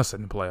beating us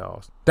in the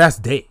playoffs. That's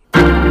dead.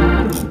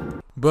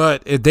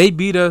 But if they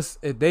beat us,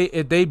 if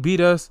they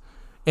beat us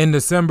in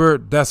December,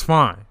 that's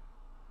fine.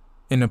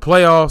 In the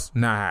playoffs,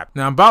 not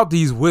happening. Now about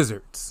these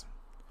Wizards.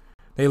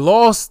 They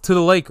lost to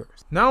the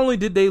Lakers. Not only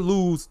did they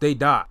lose, they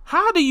died.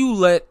 How do you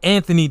let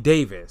Anthony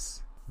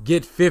Davis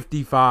get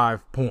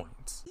 55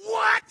 points?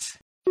 What?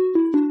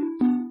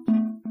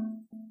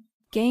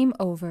 Game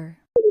over.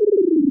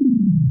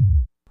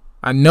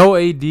 I know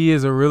AD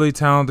is a really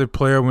talented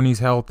player when he's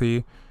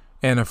healthy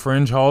and a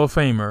fringe Hall of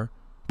Famer,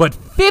 but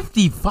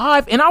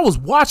 55, and I was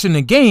watching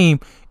the game,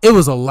 it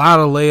was a lot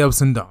of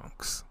layups and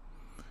dunks.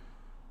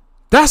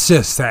 That's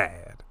just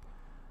sad.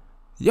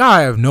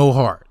 Y'all have no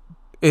heart.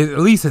 At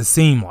least it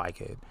seemed like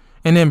it.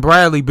 And then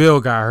Bradley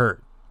Beal got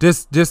hurt,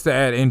 just to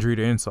add injury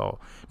to insult.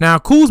 Now,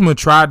 Kuzma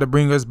tried to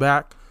bring us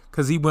back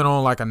because he went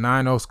on like a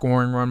 9-0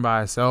 scoring run by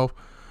himself,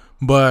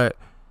 but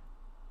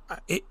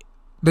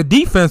the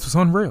defense was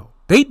unreal.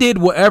 They did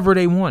whatever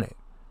they wanted.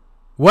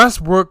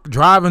 Westbrook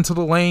driving to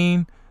the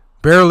lane,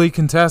 barely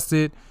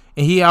contested,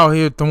 and he out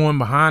here throwing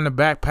behind the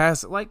back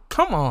pass. Like,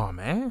 come on,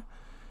 man.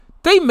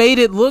 They made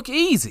it look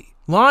easy.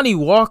 Lonnie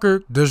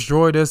Walker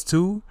destroyed us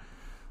too.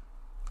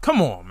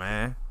 Come on,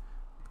 man.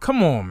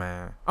 Come on,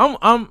 man.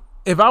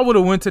 If I would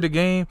have went to the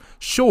game,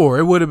 sure,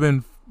 it would have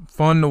been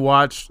fun to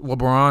watch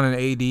LeBron and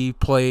AD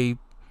play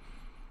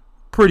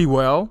pretty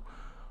well.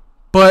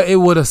 But it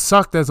would have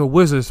sucked as a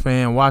Wizards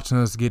fan watching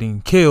us getting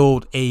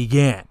killed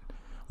again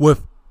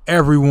with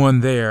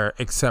everyone there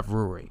except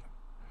Rui.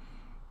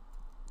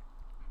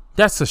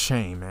 That's a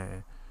shame,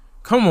 man.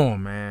 Come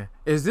on, man.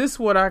 Is this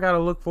what I got to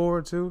look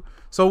forward to?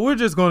 So we're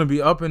just going to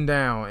be up and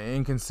down and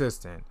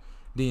inconsistent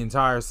the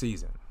entire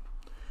season.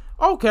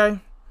 Okay.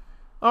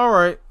 All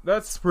right.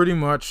 That's pretty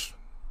much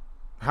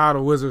how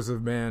the Wizards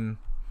have been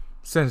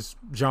since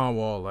John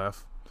Wall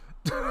left.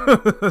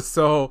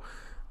 So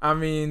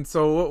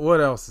what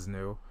else is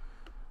new?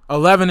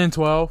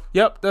 11-12.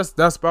 Yep,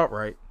 that's about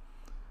right.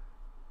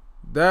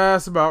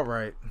 That's about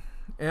right.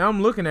 And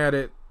I'm looking at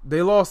it.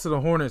 They lost to the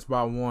Hornets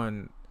by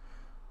 1.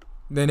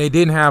 Then they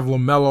didn't have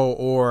LaMelo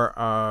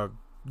or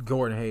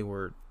Gordon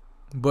Hayward.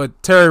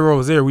 But Terry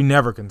Rozier, we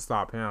never can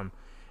stop him.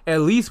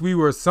 At least we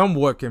were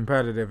somewhat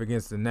competitive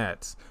against the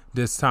Nets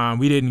this time.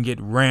 We didn't get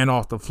ran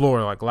off the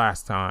floor like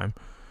last time.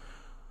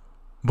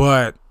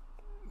 But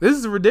this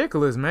is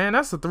ridiculous, man.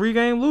 That's a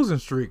 3-game losing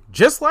streak.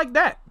 Just like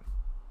that.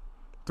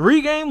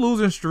 3-game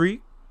losing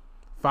streak.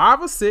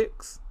 5 or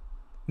 6.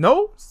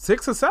 No,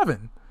 6 or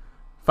 7.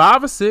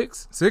 5 or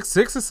 6.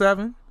 6 or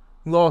 7.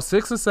 We lost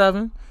 6 or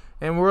 7.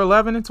 And we're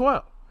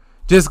 11-12.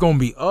 Just going to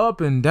be up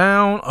and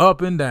down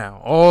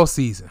all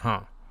season,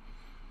 huh?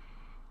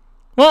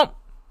 Well,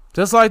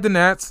 just like the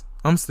Nats,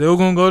 I'm still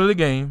going to go to the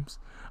games.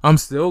 I'm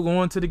still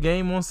going to the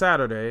game on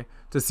Saturday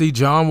to see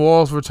John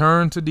Wall's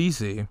return to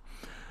D.C.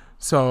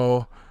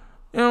 So,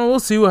 we'll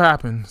see what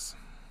happens.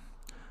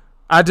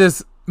 I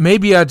just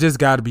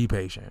got to be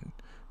patient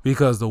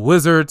because the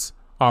Wizards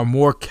are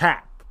more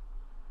cap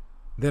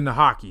than the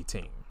hockey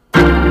team.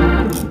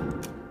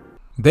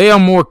 They are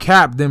more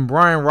cap than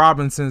Brian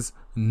Robinson's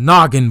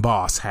noggin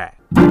boss hat.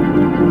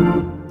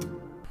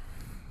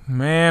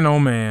 Man, oh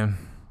man.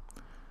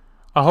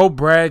 I hope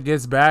Brad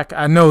gets back.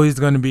 I know he's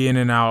going to be in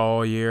and out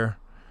all year.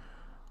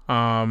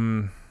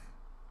 Kuzma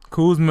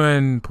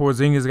and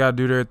Porzingis got to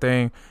do their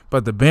thing,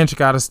 but the bench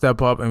got to step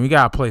up, and we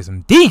got to play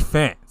some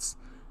defense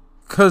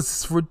because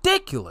it's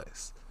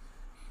ridiculous.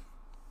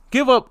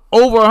 Give up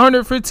over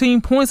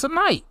 115 points a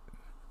night.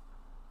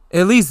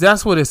 At least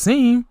that's what it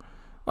seemed.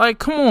 Like,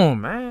 come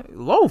on, man.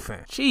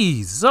 Loafing.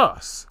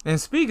 Jesus. And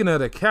speaking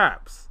of the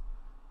caps,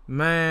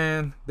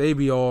 man, they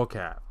be all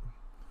cap.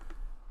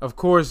 Of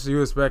course,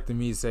 you expected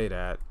me to say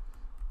that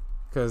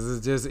because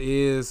it just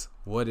is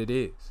what it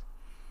is.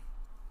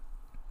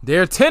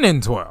 They're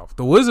 10-12.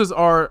 The Wizards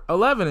are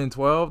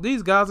 11-12.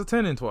 These guys are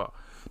 10-12.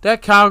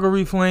 That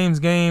Calgary Flames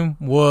game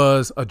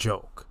was a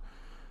joke.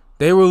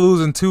 They were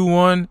losing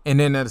 2-1, and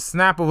then at a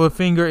snap of a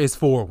finger, it's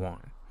 4-1.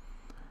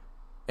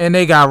 And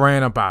they got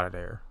ran up out of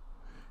there.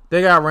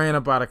 They got ran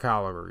up out of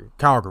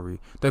Calgary.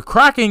 The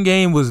Kraken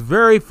game was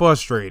very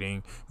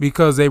frustrating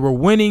because they were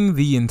winning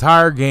the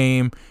entire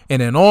game,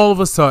 and then all of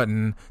a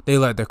sudden, they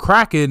let the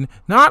Kraken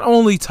not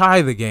only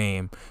tie the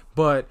game,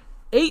 but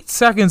 8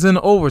 seconds in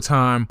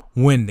overtime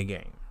win the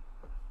game.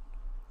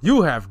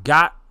 You have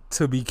got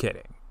to be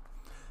kidding.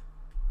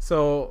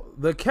 So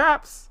the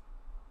Caps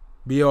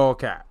be all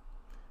cap.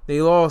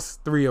 They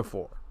lost 3 or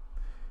 4.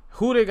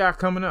 Who they got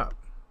coming up?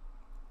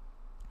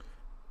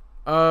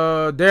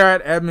 They're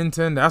at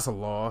Edmonton. That's a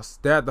loss.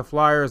 They're at the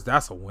Flyers.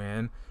 That's a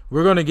win.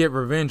 We're going to get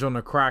revenge on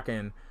the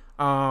Kraken.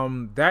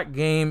 That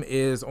game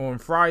is on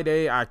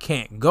Friday. I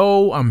can't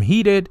go. I'm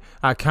heated.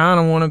 I kind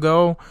of want to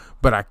go,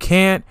 but I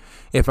can't.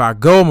 If I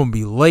go, I'm going to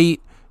be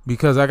late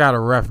because I got to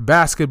ref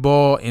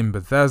basketball in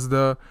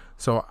Bethesda.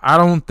 So I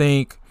don't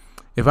think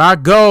if I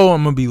go,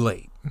 I'm going to be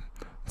late.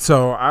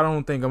 So I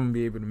don't think I'm going to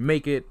be able to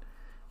make it.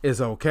 It's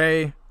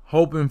okay.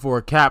 Hoping for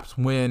a Caps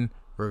win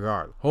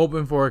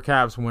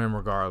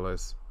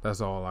regardless.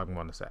 That's all I'm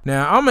going to say.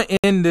 Now, I'm going to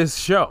end this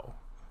show,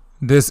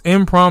 this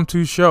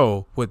impromptu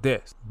show, with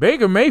this.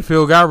 Baker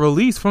Mayfield got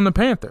released from the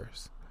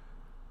Panthers.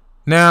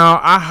 Now,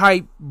 I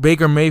hype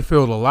Baker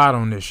Mayfield a lot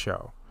on this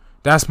show.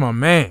 That's my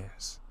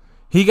man's.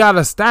 He got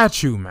a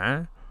statue,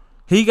 man.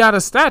 He got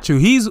a statue.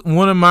 He's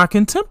one of my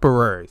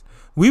contemporaries.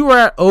 We were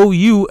at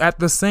OU at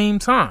the same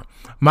time.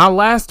 My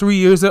last 3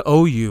 years at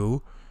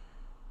OU,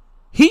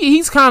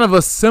 he's kind of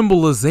a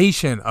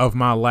symbolization of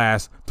my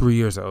last 3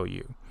 years at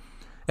OU.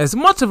 As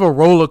much of a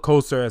roller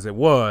coaster as it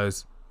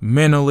was,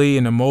 mentally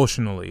and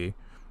emotionally,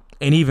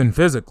 and even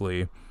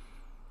physically,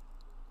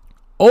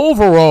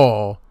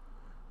 overall,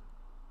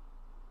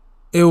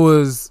 it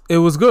was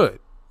good.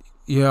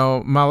 You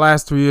know, my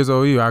last 3 years at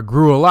OU, I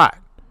grew a lot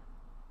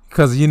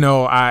because, you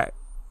know,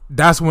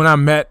 that's when I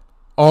met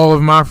all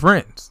of my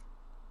friends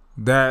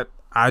that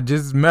I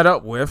just met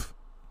up with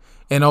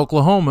in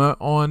Oklahoma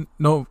on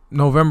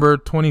November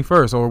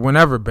 21st or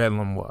whenever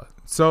Bedlam was.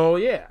 So,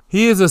 yeah,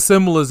 he is a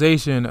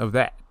symbolization of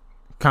that,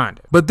 kind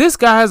of. But this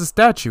guy has a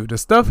statue. The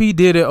stuff he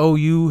did at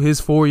OU,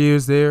 his 4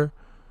 years there,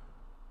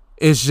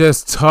 is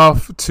just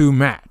tough to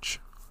match.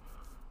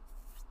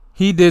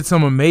 He did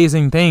some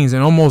amazing things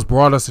and almost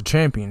brought us a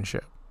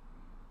championship.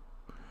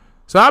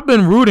 So I've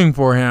been rooting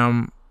for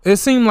him. It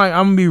seemed like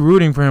I'm going to be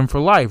rooting for him for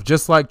life,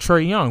 just like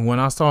Trae Young when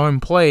I saw him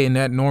play in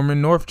that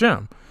Norman North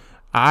gym.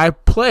 I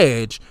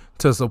pledge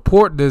to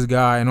support this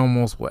guy in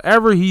almost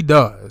whatever he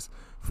does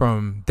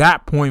from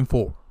that point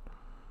forward.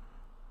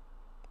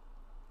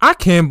 I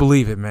can't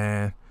believe it,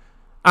 man.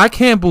 I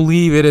can't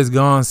believe it has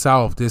gone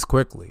south this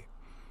quickly.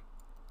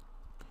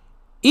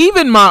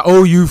 Even my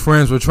OU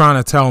friends were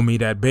trying to tell me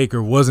that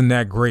Baker wasn't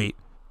that great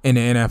in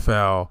the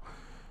NFL,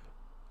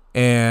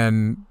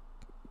 and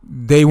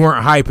they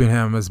weren't hyping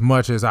him as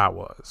much as I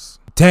was.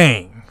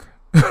 Dang.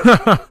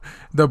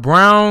 The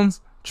Browns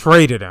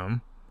traded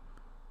him.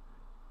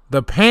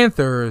 The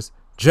Panthers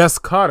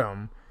just cut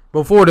him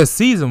before the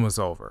season was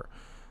over.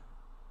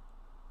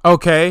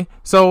 Okay,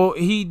 so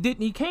he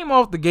came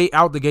out the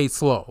gate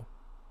slow.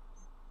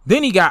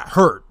 Then he got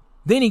hurt.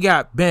 Then he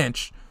got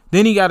benched.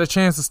 Then he got a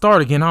chance to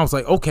start again. I was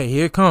like, okay,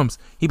 here it comes.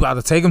 He about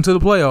to take him to the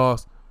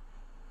playoffs.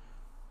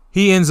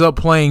 He ends up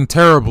playing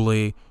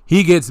terribly.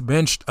 He gets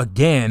benched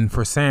again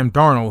for Sam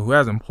Darnold, who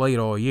hasn't played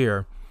all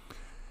year.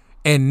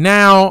 And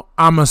now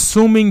I'm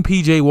assuming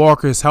P.J.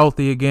 Walker is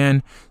healthy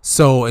again,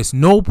 so it's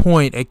no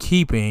point at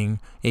keeping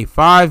a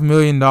 $5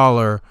 million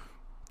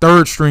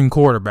third-string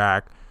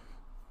quarterback,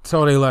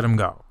 so they let him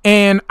go.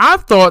 And I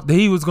thought that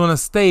he was going to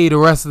stay the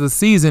rest of the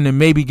season and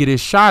maybe get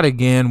his shot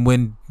again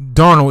when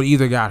Darnold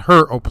either got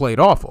hurt or played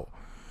awful.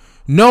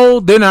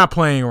 No, they're not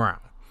playing around.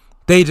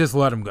 They just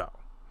let him go.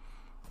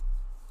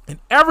 And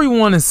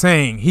everyone is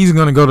saying he's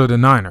going to go to the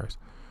Niners.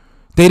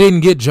 They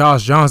didn't get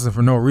Josh Johnson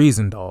for no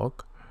reason,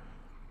 dog.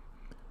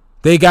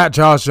 They got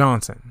Josh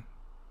Johnson.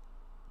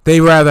 They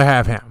rather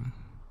have him.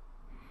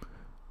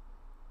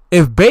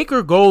 If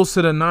Baker goes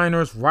to the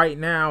Niners right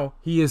now,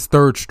 he is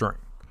third string.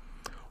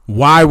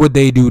 Why would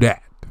they do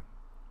that?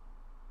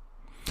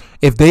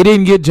 If they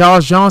didn't get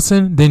Josh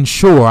Johnson, then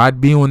sure,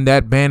 I'd be on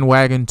that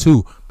bandwagon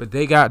too. But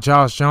they got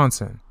Josh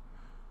Johnson,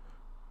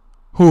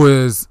 who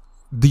is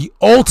the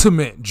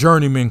ultimate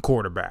journeyman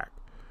quarterback.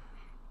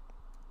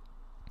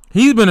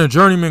 He's been a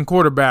journeyman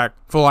quarterback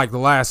for like the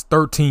last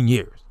 13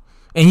 years.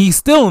 And he's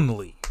still in the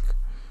league.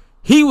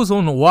 He was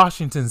on the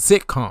Washington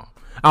sitcom.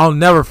 I'll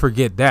never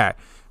forget that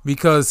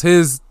because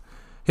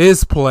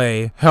his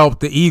play helped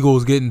the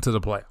Eagles get into the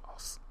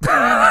playoffs.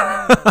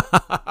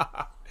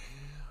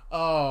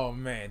 Oh,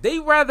 man. They'd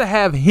rather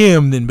have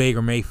him than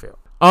Baker Mayfield.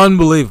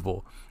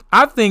 Unbelievable.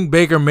 I think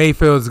Baker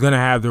Mayfield is going to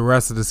have the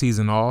rest of the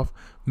season off.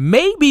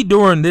 Maybe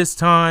during this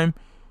time,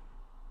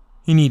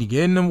 he need to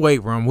get in the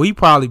weight room. Well, he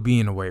probably be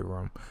in the weight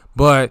room.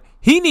 But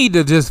he need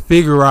to just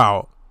figure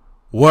out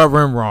what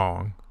went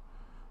wrong.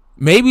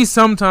 Maybe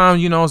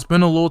sometimes,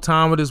 spend a little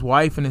time with his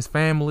wife and his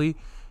family.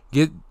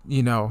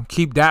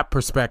 Keep that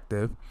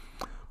perspective.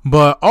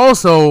 But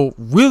also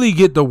really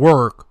get to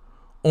work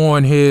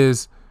on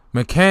his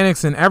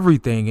mechanics and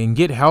everything and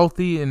get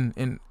healthy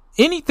and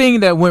anything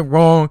that went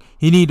wrong,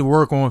 he need to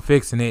work on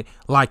fixing it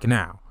like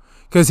now.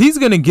 Because he's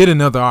going to get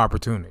another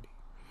opportunity.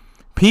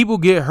 People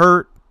get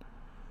hurt.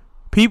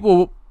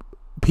 People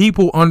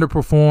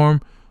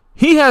underperform.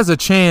 He has a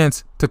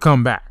chance to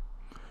come back.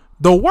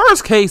 The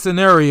worst case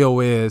scenario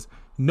is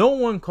no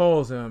one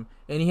calls him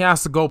and he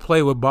has to go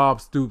play with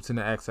Bob Stoops in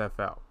the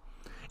XFL.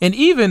 And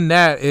even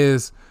that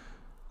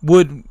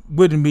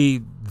wouldn't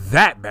be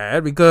that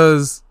bad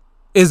because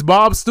it's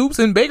Bob Stoops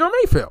and Baker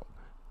Mayfield.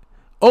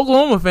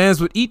 Oklahoma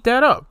fans would eat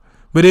that up.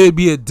 But it'd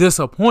be a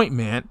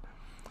disappointment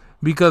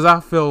because I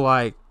feel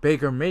like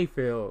Baker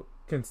Mayfield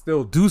can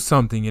still do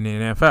something in the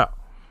NFL.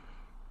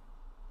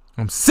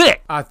 I'm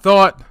sick. I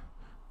thought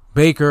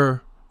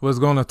Baker was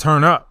going to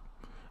turn up.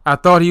 I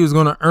thought he was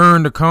going to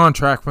earn the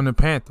contract from the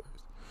Panthers.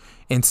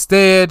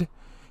 Instead,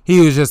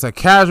 he was just a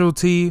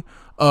casualty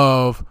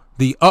of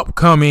the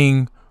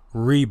upcoming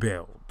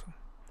rebuild.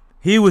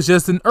 He was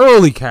just an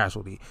early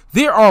casualty.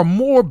 There are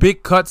more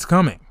big cuts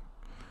coming.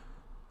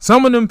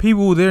 Some of them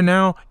people there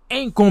now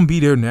ain't going to be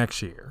there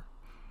next year.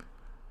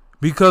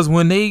 Because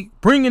when they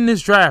bring in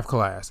this draft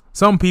class,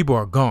 some people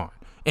are gone.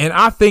 And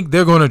I think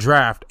they're going to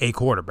draft a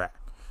quarterback.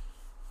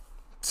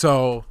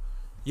 So,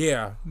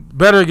 yeah,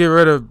 better get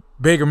rid of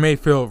Baker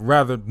Mayfield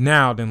rather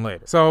now than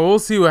later. So we'll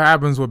see what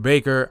happens with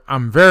Baker.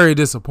 I'm very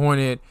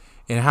disappointed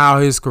in how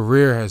his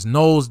career has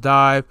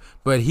nosedived,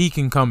 but he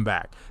can come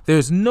back.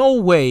 There's no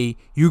way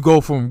you go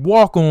from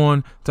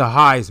walk-on to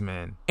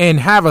Heisman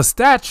and have a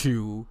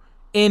statue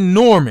in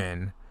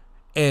Norman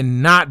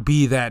and not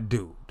be that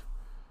dude.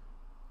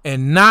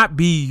 And not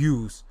be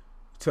used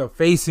to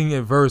facing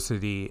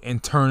adversity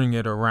and turning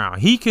it around.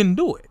 He can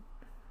do it.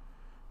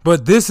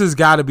 But this has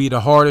got to be the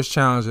hardest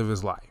challenge of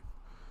his life.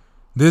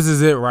 This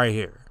is it right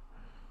here.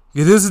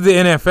 This is the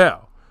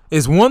NFL.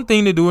 It's one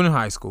thing to do it in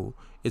high school.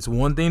 It's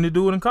one thing to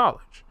do it in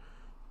college.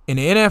 In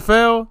the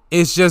NFL,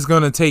 it's just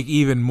going to take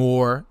even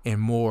more and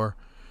more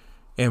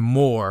and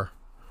more.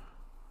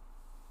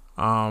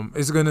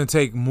 It's going to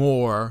take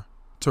more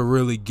to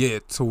really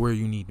get to where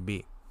you need to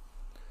be.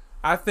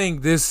 I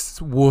think this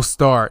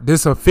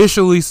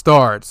officially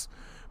starts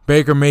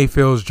Baker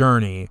Mayfield's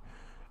journey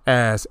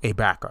as a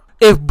backup.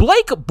 If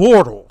Blake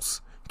Bortles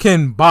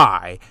can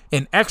buy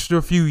an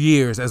extra few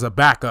years as a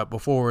backup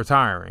before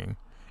retiring,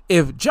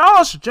 if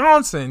Josh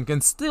Johnson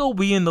can still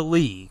be in the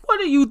league, what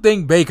do you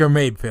think Baker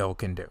Mayfield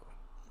can do?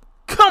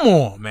 Come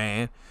on,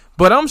 man.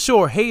 But I'm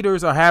sure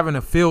haters are having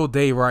a field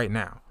day right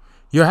now.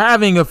 You're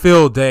having a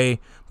field day,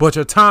 but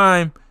your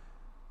time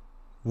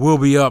will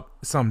be up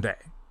someday.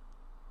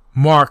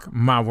 Mark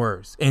my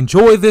words.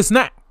 Enjoy this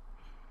now.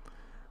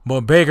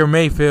 But Baker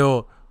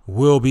Mayfield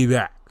will be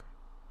back.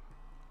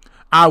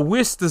 I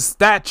wish the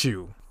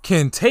statue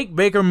can take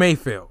Baker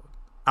Mayfield.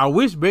 I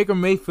wish Baker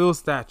Mayfield's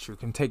statue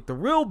can take the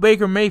real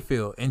Baker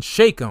Mayfield and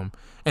shake him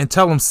and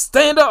tell him,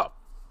 stand up,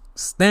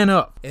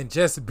 and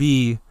just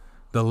be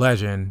the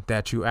legend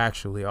that you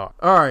actually are.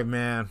 All right,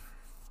 man.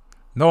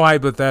 No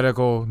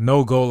hypothetical,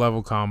 no goal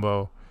level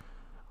combo.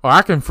 Or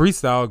I can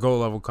freestyle a goal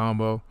level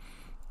combo.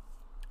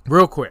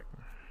 Real quick.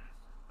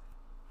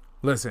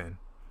 Listen.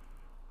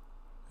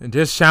 And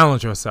just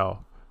challenge yourself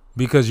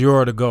because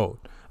you're the GOAT.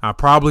 I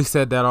probably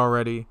said that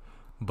already,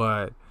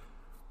 but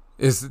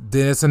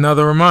it's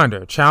another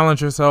reminder.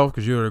 Challenge yourself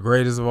because you're the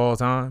greatest of all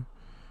time.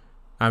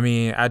 I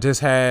mean, I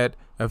just had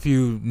a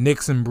few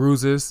nicks and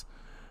bruises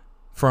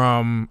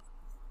from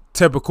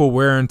typical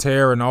wear and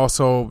tear and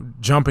also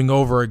jumping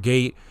over a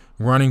gate,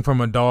 running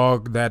from a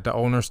dog that the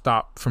owner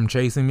stopped from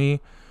chasing me.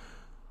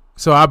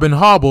 So I've been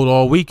hobbled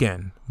all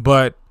weekend.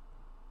 But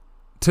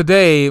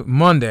today,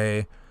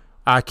 Monday,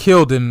 I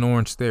killed it in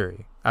Orange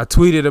Theory. I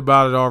tweeted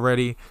about it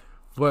already.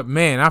 But,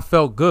 man, I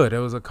felt good. It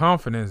was a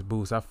confidence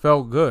boost. I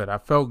felt good. I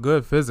felt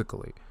good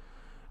physically.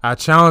 I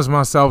challenged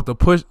myself to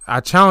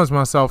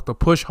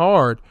push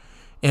hard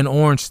in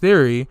Orange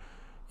Theory.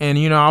 And,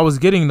 I was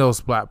getting those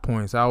splat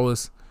points. I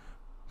was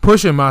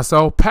pushing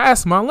myself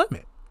past my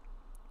limit.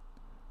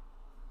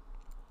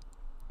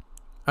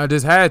 I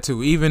just had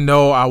to, even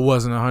though I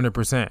wasn't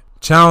 100%.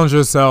 Challenge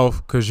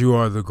yourself because you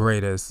are the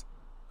greatest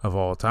of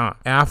all time.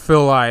 And I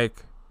feel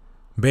like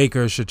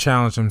Baker should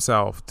challenge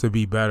himself to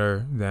be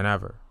better than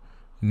ever.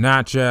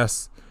 Not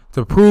just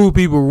to prove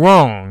people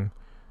wrong,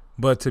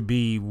 but to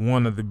be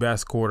one of the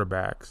best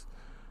quarterbacks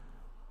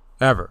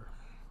ever.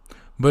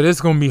 But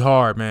it's going to be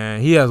hard, man.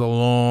 He has a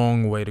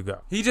long way to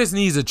go. He just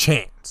needs a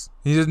chance.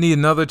 He just needs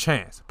another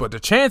chance. But the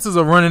chances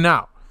are running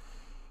out.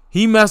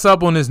 He mess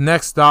up on his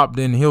next stop,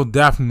 then he'll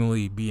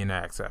definitely be in the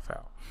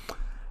XFL.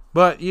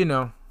 But,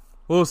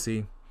 we'll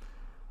see.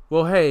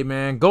 Well, hey,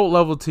 man,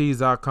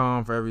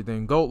 GoatLevelTees.com for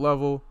everything. GOAT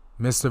Level,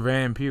 Mr.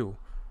 Van Pugh.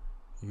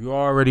 You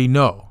already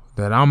know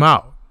that I'm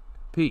out.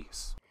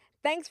 Peace.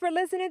 Thanks for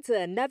listening to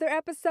another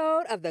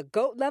episode of the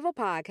GOAT Level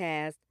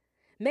Podcast.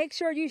 Make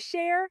sure you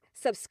share,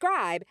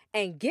 subscribe,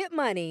 and get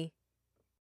money.